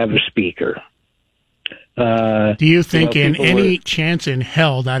they could have a speaker. Do you think in any chance in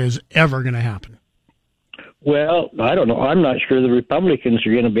hell that is ever going to happen? Well, I don't know. I'm not sure the Republicans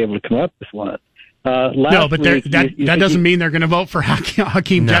are going to be able to come up with one. No, but that doesn't mean they're going to vote for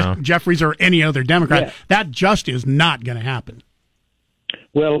Hakeem Jeffries or any other Democrat. Yeah. That just is not going to happen.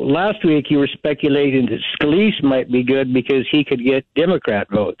 Well, last week you were speculating that Scalise might be good because he could get Democrat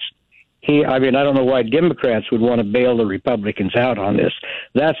votes. I don't know why Democrats would want to bail the Republicans out on this.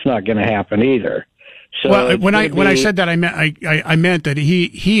 That's not going to happen either. So well, when I said that, I meant that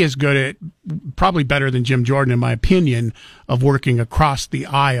he is good at, probably better than Jim Jordan, in my opinion, of working across the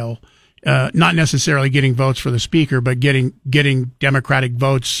aisle, not necessarily getting votes for the speaker, but getting Democratic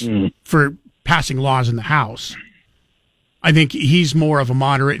votes for passing laws in the House. I think he's more of a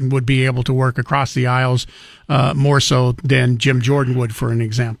moderate and would be able to work across the aisles more so than Jim Jordan would, for an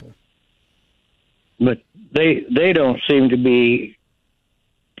example. But they don't seem to be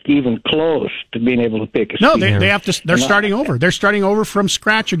even close to being able to pick a speaker. No, they have to. They're starting over. They're starting over from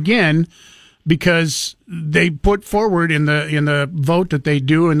scratch again because they put forward in the vote that they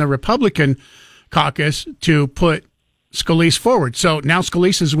do in the Republican caucus to put Scalise forward. So now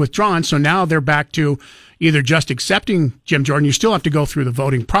Scalise is withdrawn. So now they're back to either just accepting Jim Jordan. You still have to go through the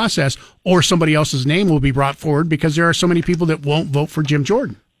voting process, or somebody else's name will be brought forward because there are so many people that won't vote for Jim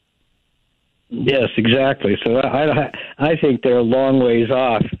Jordan. Yes, exactly. So I think they're a long ways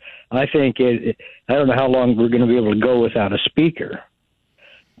off. I think I don't know how long we're going to be able to go without a speaker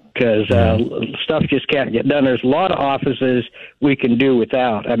because stuff just can't get done. There's a lot of offices we can do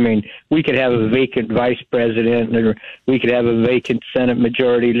without. I mean, we could have a vacant vice president, or we could have a vacant Senate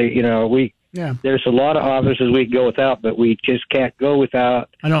majority. There's a lot of offices we can go without, but we just can't go without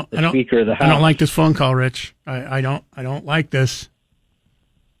the Speaker of the House. I don't like this phone call, Rich. I don't like this.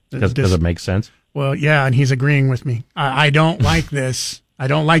 Does it make sense? Well, yeah, and he's agreeing with me. I don't like this. I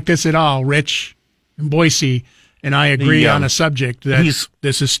don't like this at all, Rich in Boise, and I agree on a subject that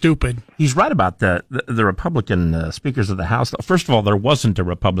this is stupid. He's right about the Republican speakers of the House. First of all, there wasn't a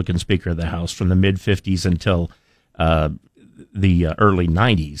Republican Speaker of the House from the mid-'50s until the early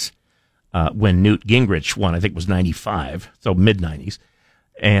 90s when Newt Gingrich won. I think it was 95, so mid-90s.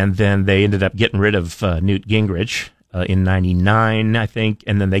 And then they ended up getting rid of Newt Gingrich in 99, I think,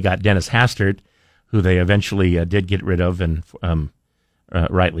 and then they got Dennis Hastert, who they eventually did get rid of, and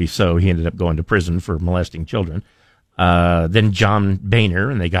rightly so. He ended up going to prison for molesting children. Then John Boehner,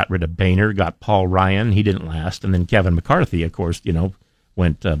 and they got rid of Boehner, got Paul Ryan. He didn't last. And then Kevin McCarthy, of course,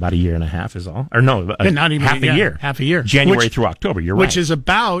 went about a year and a half is all. Or no, not even half a year. Half a year. January through October, you're right. Which is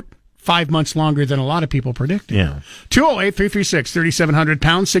about 5 months longer than a lot of people predicted. Yeah. 208-336-3700,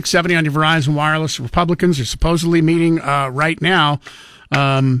 pound 670 on your Verizon Wireless. Republicans are supposedly meeting right now.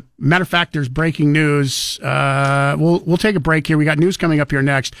 Matter of fact, there's breaking news. We'll take a break here. We got news coming up here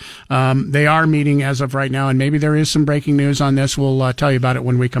next. They are meeting as of right now, and maybe there is some breaking news on this. We'll tell you about it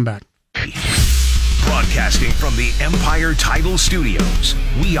when we come back. Broadcasting from the Empire Title Studios,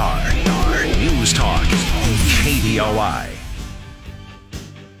 we are News Talk, KBOI.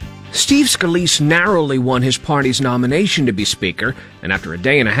 Steve Scalise narrowly won his party's nomination to be Speaker, and after a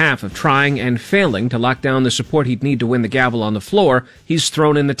day and a half of trying and failing to lock down the support he'd need to win the gavel on the floor, he's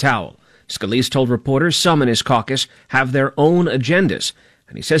thrown in the towel. Scalise told reporters some in his caucus have their own agendas,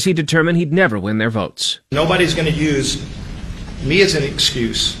 and he says he determined he'd never win their votes. Nobody's going to use me as an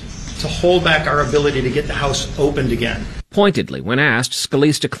excuse to hold back our ability to get the House opened again. Pointedly, when asked,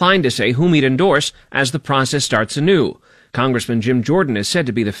 Scalise declined to say whom he'd endorse as the process starts anew. Congressman Jim Jordan is said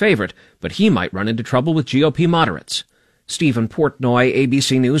to be the favorite, but he might run into trouble with GOP moderates. Stephen Portnoy,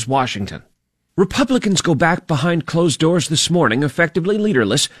 ABC News, Washington. Republicans go back behind closed doors this morning, effectively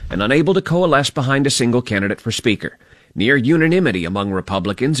leaderless and unable to coalesce behind a single candidate for Speaker. Near unanimity among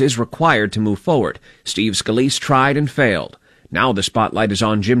Republicans is required to move forward. Steve Scalise tried and failed. Now the spotlight is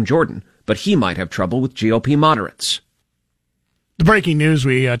on Jim Jordan, but he might have trouble with GOP moderates. The breaking news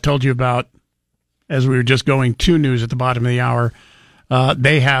we told you about as we were just going to news at the bottom of the hour,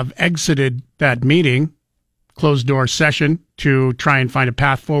 they have exited that meeting, closed-door session, to try and find a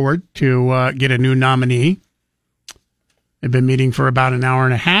path forward to get a new nominee. They've been meeting for about an hour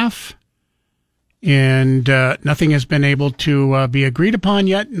and a half, and nothing has been able to be agreed upon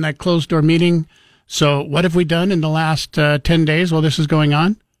yet in that closed-door meeting. So what have we done in the last 10 days while this is going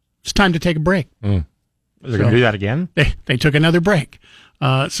on? It's time to take a break. They're going to do that again? They took another break.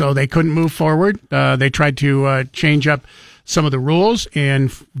 So they couldn't move forward. They tried to change up some of the rules,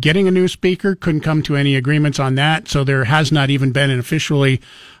 and getting a new speaker, couldn't come to any agreements on that. So there has not even been officially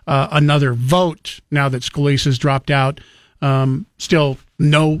another vote now that Scalise has dropped out. Still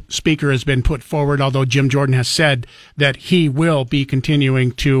No speaker has been put forward, although Jim Jordan has said that he will be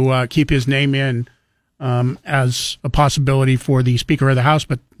continuing to keep his name in as a possibility for the Speaker of the House,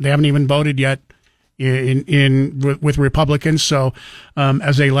 but they haven't even voted yet with Republicans. So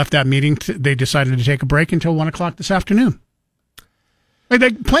as they left that meeting, they decided to take a break until 1 o'clock this afternoon.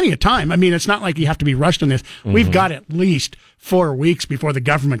 Plenty of time. I mean, it's not like you have to be rushed on this. Mm-hmm. We've got at least 4 weeks before the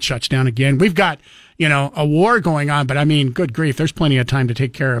government shuts down again. We've got, a war going on, but I mean, good grief, there's plenty of time to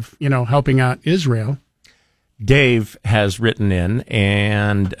take care of, helping out Israel. Dave has written in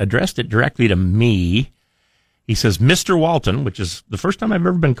and addressed it directly to me. He says, Mr. Walton, which is the first time I've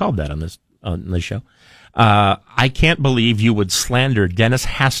ever been called that on this show. I can't believe you would slander Dennis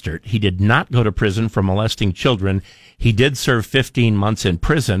Hastert. He did not go to prison for molesting children. He did serve 15 months in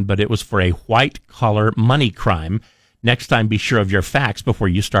prison, but it was for a white-collar money crime. Next time, be sure of your facts before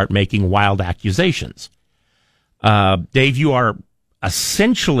you start making wild accusations. Dave, you are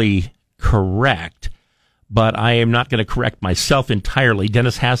essentially correct, but I am not going to correct myself entirely.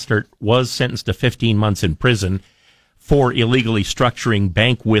 Dennis Hastert was sentenced to 15 months in prison for illegally structuring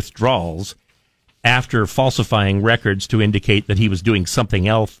bank withdrawals after falsifying records to indicate that he was doing something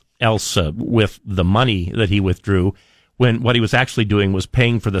else with the money that he withdrew, when what he was actually doing was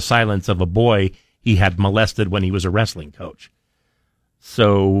paying for the silence of a boy he had molested when he was a wrestling coach.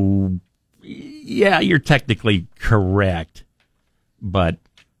 So, yeah, you're technically correct, but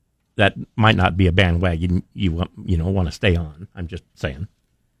that might not be a bandwagon you want to stay on. I'm just saying.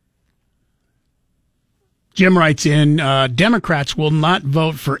 Jim writes in, Democrats will not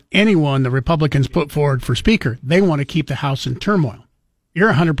vote for anyone the Republicans put forward for Speaker. They want to keep the House in turmoil.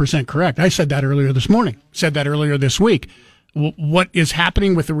 You're 100% correct. I said that earlier this morning, said that earlier this week. What is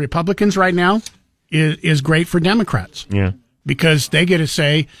happening with the Republicans right now is great for Democrats. Yeah. Because they get a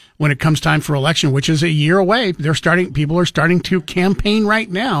say when it comes time for election, which is a year away. People are starting to campaign right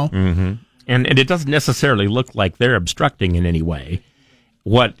now. Mm-hmm. And it doesn't necessarily look like they're obstructing in any way.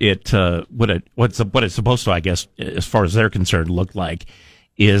 What it's supposed to, I guess, as far as they're concerned, look like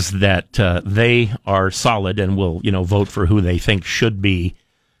is that they are solid and will, vote for who they think should be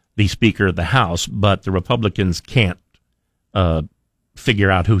the Speaker of the House, but the Republicans can't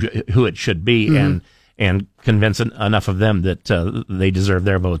figure out who it should be, mm-hmm. and convince enough of them that they deserve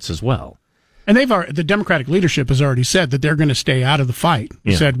their votes as well. And the Democratic leadership has already said that they're going to stay out of the fight.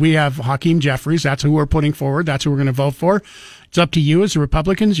 He said, we have Hakeem Jeffries. That's who we're putting forward. That's who we're going to vote for. It's up to you as the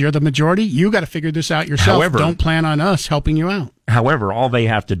Republicans. You're the majority. You got to figure this out yourself. However, don't plan on us helping you out. However, all they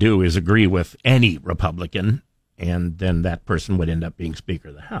have to do is agree with any Republican, and then that person would end up being Speaker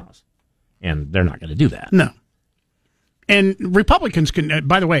of the House. And they're not going to do that. No. And Republicans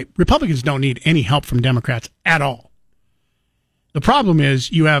by the way, Republicans don't need any help from Democrats at all. The problem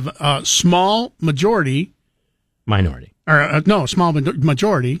is you have a small majority of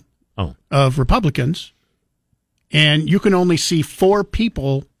Republicans, and you can only see 4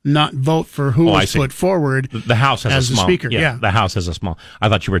 people not vote for who was put forward. The House has as a small Speaker. Yeah, the House has a small. I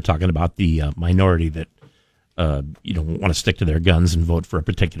thought you were talking about the minority that want to stick to their guns and vote for a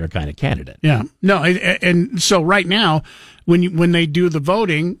particular kind of candidate. Yeah, no, and so right now, when they do the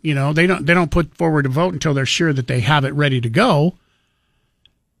voting, they don't put forward a vote until they're sure that they have it ready to go.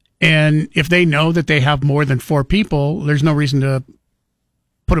 And if they know that they have more than 4 people, there's no reason to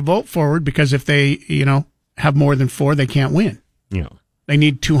put a vote forward, because if they, have more than 4, they can't win. Yeah. They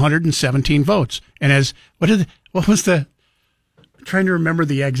need 217 votes. And I'm trying to remember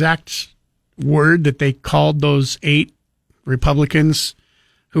the exact word that they called those 8 Republicans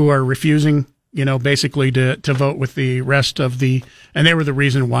who are refusing, basically to vote with the rest of and they were the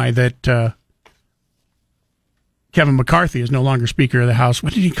reason why that, Kevin McCarthy is no longer Speaker of the House.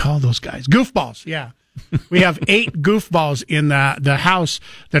 What did he call those guys? Goofballs. Yeah. We have 8 goofballs in the House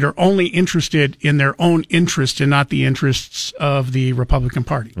that are only interested in their own interest and not the interests of the Republican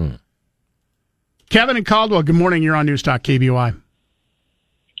Party. Mm. Kevin and Caldwell, good morning. You're on News Talk KBOI.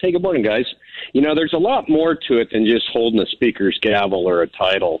 Hey, good morning, guys. There's a lot more to it than just holding a speaker's gavel or a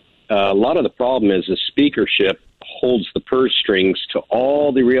title. A lot of the problem is the speakership holds the purse strings to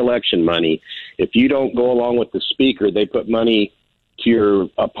all the reelection money. If you don't go along with the speaker, they put money to your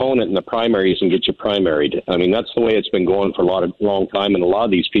opponent in the primaries and get you primaried. I mean, that's the way it's been going for a long time, and a lot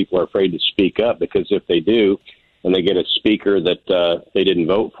of these people are afraid to speak up, because if they do and they get a speaker that they didn't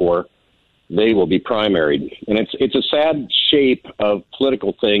vote for, they will be primaried. And it's a sad shape of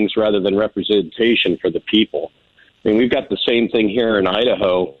political things rather than representation for the people. I mean, we've got the same thing here in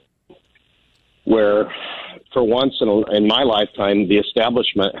Idaho, where for once in my lifetime, the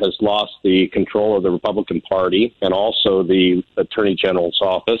establishment has lost the control of the Republican Party and also the Attorney General's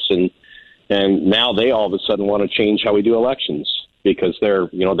office, and now they all of a sudden want to change how we do elections. because they're,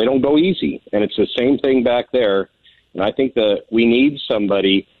 they don't go easy. And it's the same thing back there. And I think that we need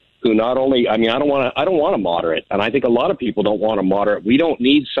somebody who not only, I don't want a moderate. And I think a lot of people don't want a moderate. We don't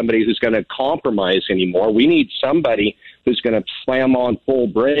need somebody who's going to compromise anymore. We need somebody who's going to slam on full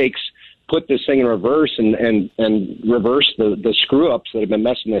brakes, put this thing in reverse and reverse the screw-ups that have been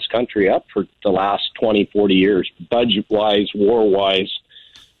messing this country up for the last 20, 40 years, budget-wise, war-wise,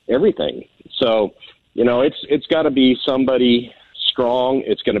 everything. So, it's got to be somebody strong.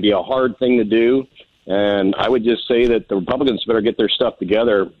 It's going to be a hard thing to do. And I would just say that the Republicans better get their stuff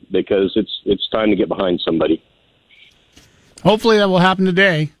together because it's time to get behind somebody. Hopefully that will happen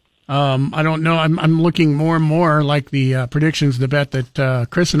today. I don't know. I'm looking more and more like the predictions, the bet that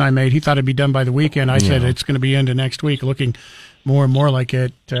Chris and I made. He thought it'd be done by the weekend. I said it's going to be into next week. Looking more and more like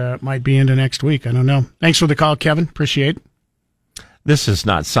it might be into next week. I don't know. Thanks for the call, Kevin. Appreciate it. This is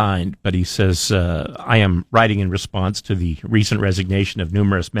not signed, but he says, I am writing in response to the recent resignation of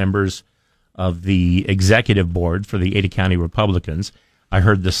numerous members of the executive board for the Ada County Republicans. I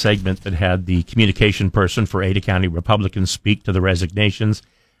heard the segment that had the communication person for Ada County Republicans speak to the resignations,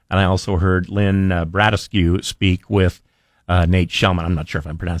 and I also heard Lynn Bradescu speak with Nate Shellman. I'm not sure if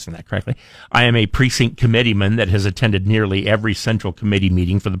I'm pronouncing that correctly. I am a precinct committeeman that has attended nearly every central committee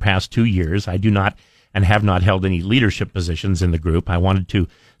meeting for the past 2 years. I do not and have not held any leadership positions in the group. I wanted to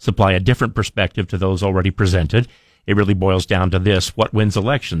supply a different perspective to those already presented. It really boils down to this: what wins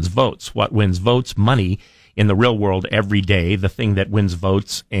elections? Votes. What wins votes? Money. In the real world every day, the thing that wins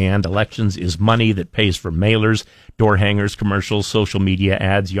votes and elections is money that pays for mailers, door hangers, commercials, social media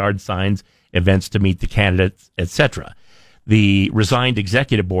ads, yard signs, events to meet the candidates, etc. The resigned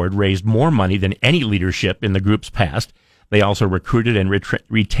executive board raised more money than any leadership in the group's past. They also recruited and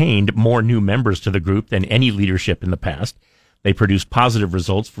retained more new members to the group than any leadership in the past. They produced positive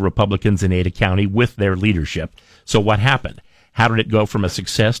results for Republicans in Ada County with their leadership. So what happened? How did it go from a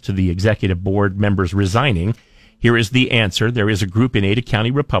success to the executive board members resigning? Here is the answer. There is a group in Ada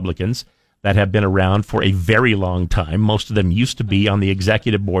County Republicans that have been around for a very long time. Most of them used to be on the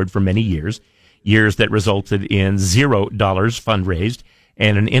executive board for many years that resulted in $0 fundraised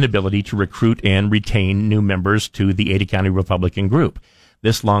and an inability to recruit and retain new members to the Ada County Republican group.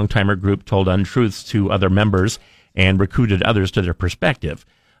 This long-timer group told untruths to other members and recruited others to their perspective.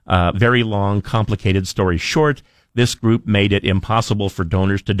 Very long, complicated story short, this group made it impossible for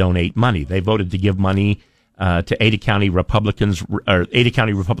donors to donate money. They voted to give money to Ada County Republicans, or Ada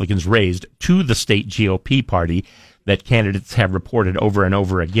County Republicans raised to the state GOP party that candidates have reported over and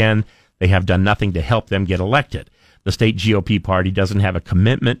over again. They have done nothing to help them get elected. The state GOP party doesn't have a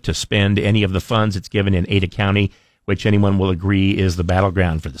commitment to spend any of the funds it's given in Ada County, which anyone will agree is the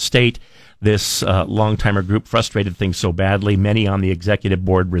battleground for the state. This long-timer group frustrated things so badly, many on the executive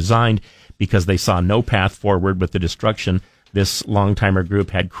board resigned because they saw no path forward with the destruction this long-timer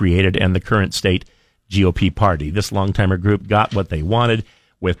group had created and the current state GOP party. This long-timer group got what they wanted,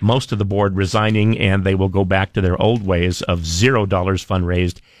 with most of the board resigning, and they will go back to their old ways of $0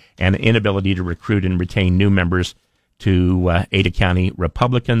 fundraised and inability to recruit and retain new members to Ada County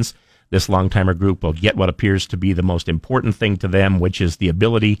Republicans. This long-timer group will get what appears to be the most important thing to them, which is the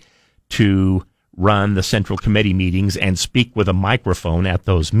ability to run the central committee meetings and speak with a microphone at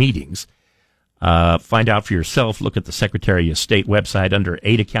those meetings. Find out for yourself. Look at the Secretary of State website under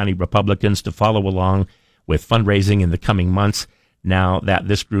Ada County Republicans to follow along with fundraising in the coming months now that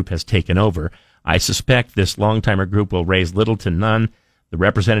this group has taken over. I suspect this long-timer group will raise little to none. The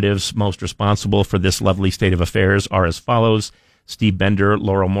representatives most responsible for this lovely state of affairs are as follows: Steve Bender,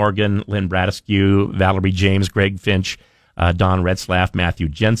 Laurel Morgan, Lynn Bradescu, Valerie James, Greg Finch, Don Retzlaff, Matthew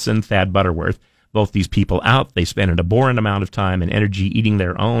Jensen, Thad Butterworth. Vote these people out. They spent an abhorrent amount of time and energy eating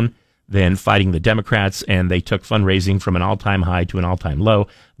their own, then fighting the Democrats, and they took fundraising from an all-time high to an all-time low.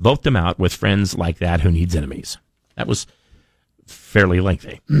 Vote them out with friends like that who needs enemies. That was fairly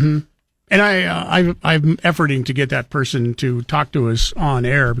lengthy. Mm-hmm. And I'm efforting to get that person to talk to us on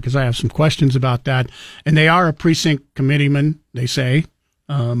air because I have some questions about that. And they are a precinct committeeman, they say,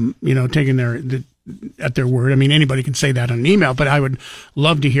 taking at their word. I mean, anybody can say that on an email, but I would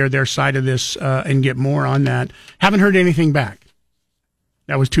love to hear their side of this and get more on that. Haven't heard anything back.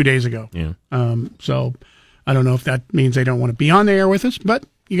 That was 2 days ago. Yeah. So I don't know if that means they don't want to be on the air with us, but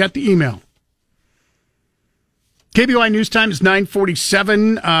you got the email. KBOI News Time is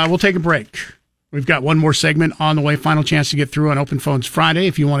 9:47. We'll take a break. We've got one more segment on the way. Final chance to get through on Open Phones Friday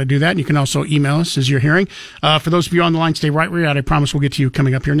if you want to do that. And you can also email us as you're hearing. For those of you on the line, stay right where you're at. I promise we'll get to you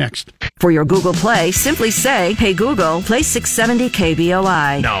coming up here next. For your Google Play, simply say, "Hey Google, play 670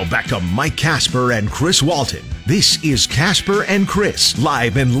 KBOI." Now back to Mike Casper and Chris Walton. This is Casper and Chris,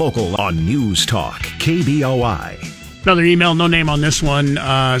 live and local on News Talk KBOI. Another email, no name on this one,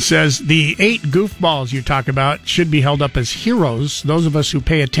 says the 8 goofballs you talk about should be held up as heroes. Those of us who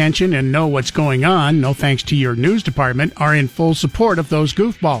pay attention and know what's going on, no thanks to your news department, are in full support of those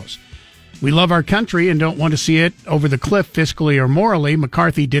goofballs. We love our country and don't want to see it over the cliff fiscally or morally.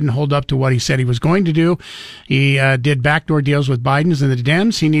 McCarthy didn't hold up to what he said he was going to do. He did backdoor deals with Biden's and the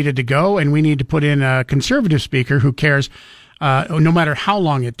Dems. He needed to go, and we need to put in a conservative speaker who cares no matter how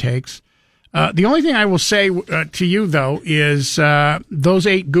long it takes. The only thing I will say to you, though, is those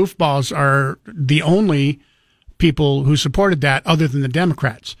 8 goofballs are the only people who supported that other than the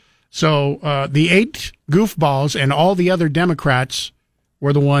Democrats. So the 8 goofballs and all the other Democrats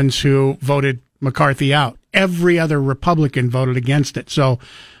were the ones who voted McCarthy out. Every other Republican voted against it. So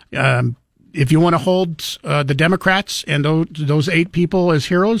if you want to hold the Democrats and those 8 people as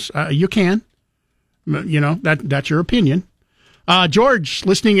heroes, you can. That's your opinion. George,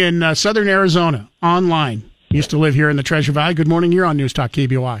 listening in southern Arizona, online. Used to live here in the Treasure Valley. Good morning. You're on News Talk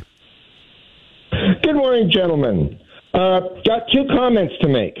KBOI. Good morning, gentlemen. Got 2 comments to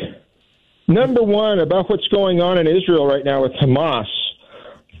make. Number one, about what's going on in Israel right now with Hamas.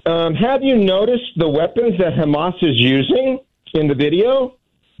 Have you noticed the weapons that Hamas is using in the video?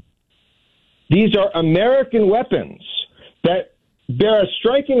 These are American weapons that bear a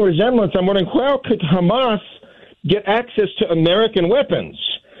striking resemblance. I'm wondering, how could Hamas get access to American weapons?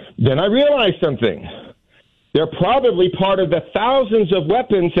 Then I realized something. They're probably part of the thousands of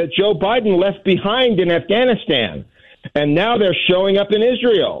weapons that Joe Biden left behind in Afghanistan, and now they're showing up in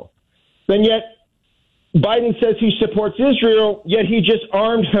Israel. And yet Biden says he supports Israel, yet he just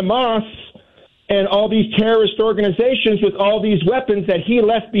armed Hamas and all these terrorist organizations with all these weapons that he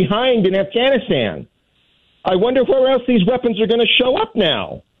left behind in Afghanistan. I wonder where else these weapons are going to show up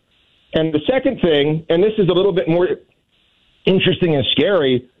now. And the second thing, and this is a little bit more interesting and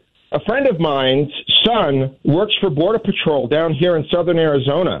scary, a friend of mine's son works for Border Patrol down here in southern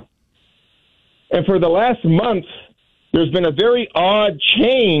Arizona. And for the last month, there's been a very odd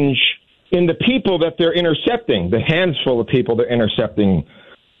change in the people that they're intercepting, the handful of people they're intercepting.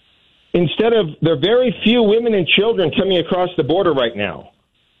 There are very few women and children coming across the border right now.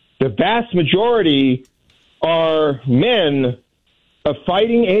 The vast majority are men of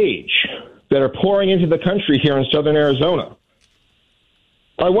fighting age that are pouring into the country here in southern Arizona.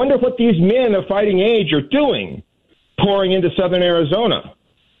 I wonder what these men of fighting age are doing pouring into southern Arizona.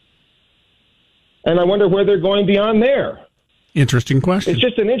 And I wonder where they're going beyond there. Interesting question. It's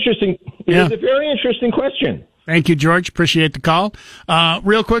just it's a very interesting question. Thank you, George. Appreciate the call.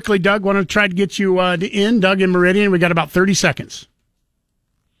 Real quickly, Doug, want to try to get you in. Doug in Meridian, we got about 30 seconds.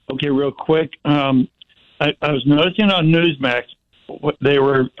 Okay, real quick. I was noticing on Newsmax, they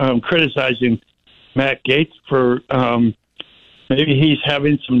were criticizing Matt Gaetz for maybe he's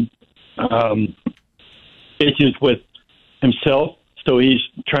having some issues with himself, so he's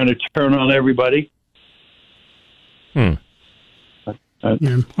trying to turn on everybody.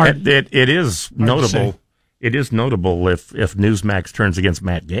 It is notable. It is notable if Newsmax turns against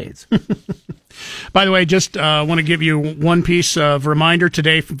Matt Gaetz. By the way, just want to give you one piece of reminder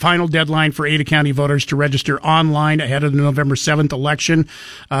today, final deadline for Ada County voters to register online ahead of the November 7th election.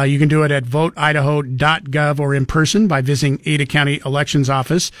 You can do it at voteidaho.gov or in person by visiting Ada County Elections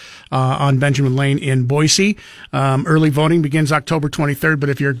Office on Benjamin Lane in Boise. Early voting begins October 23rd, but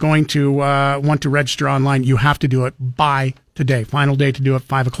if you're going to want to register online, you have to do it by today. Final day to do it,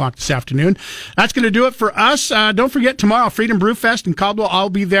 5 o'clock this afternoon. That's going to do it for us. Don't forget, tomorrow, Freedom Brew Fest in Caldwell. I'll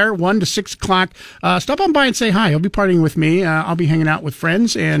be there 1 to 6 o'clock. Stop on by and say hi. You'll be partying with me. I'll be hanging out with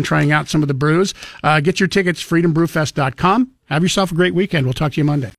friends and trying out some of the brews. Get your tickets, freedombrewfest.com. Have yourself a great weekend. We'll talk to you Monday.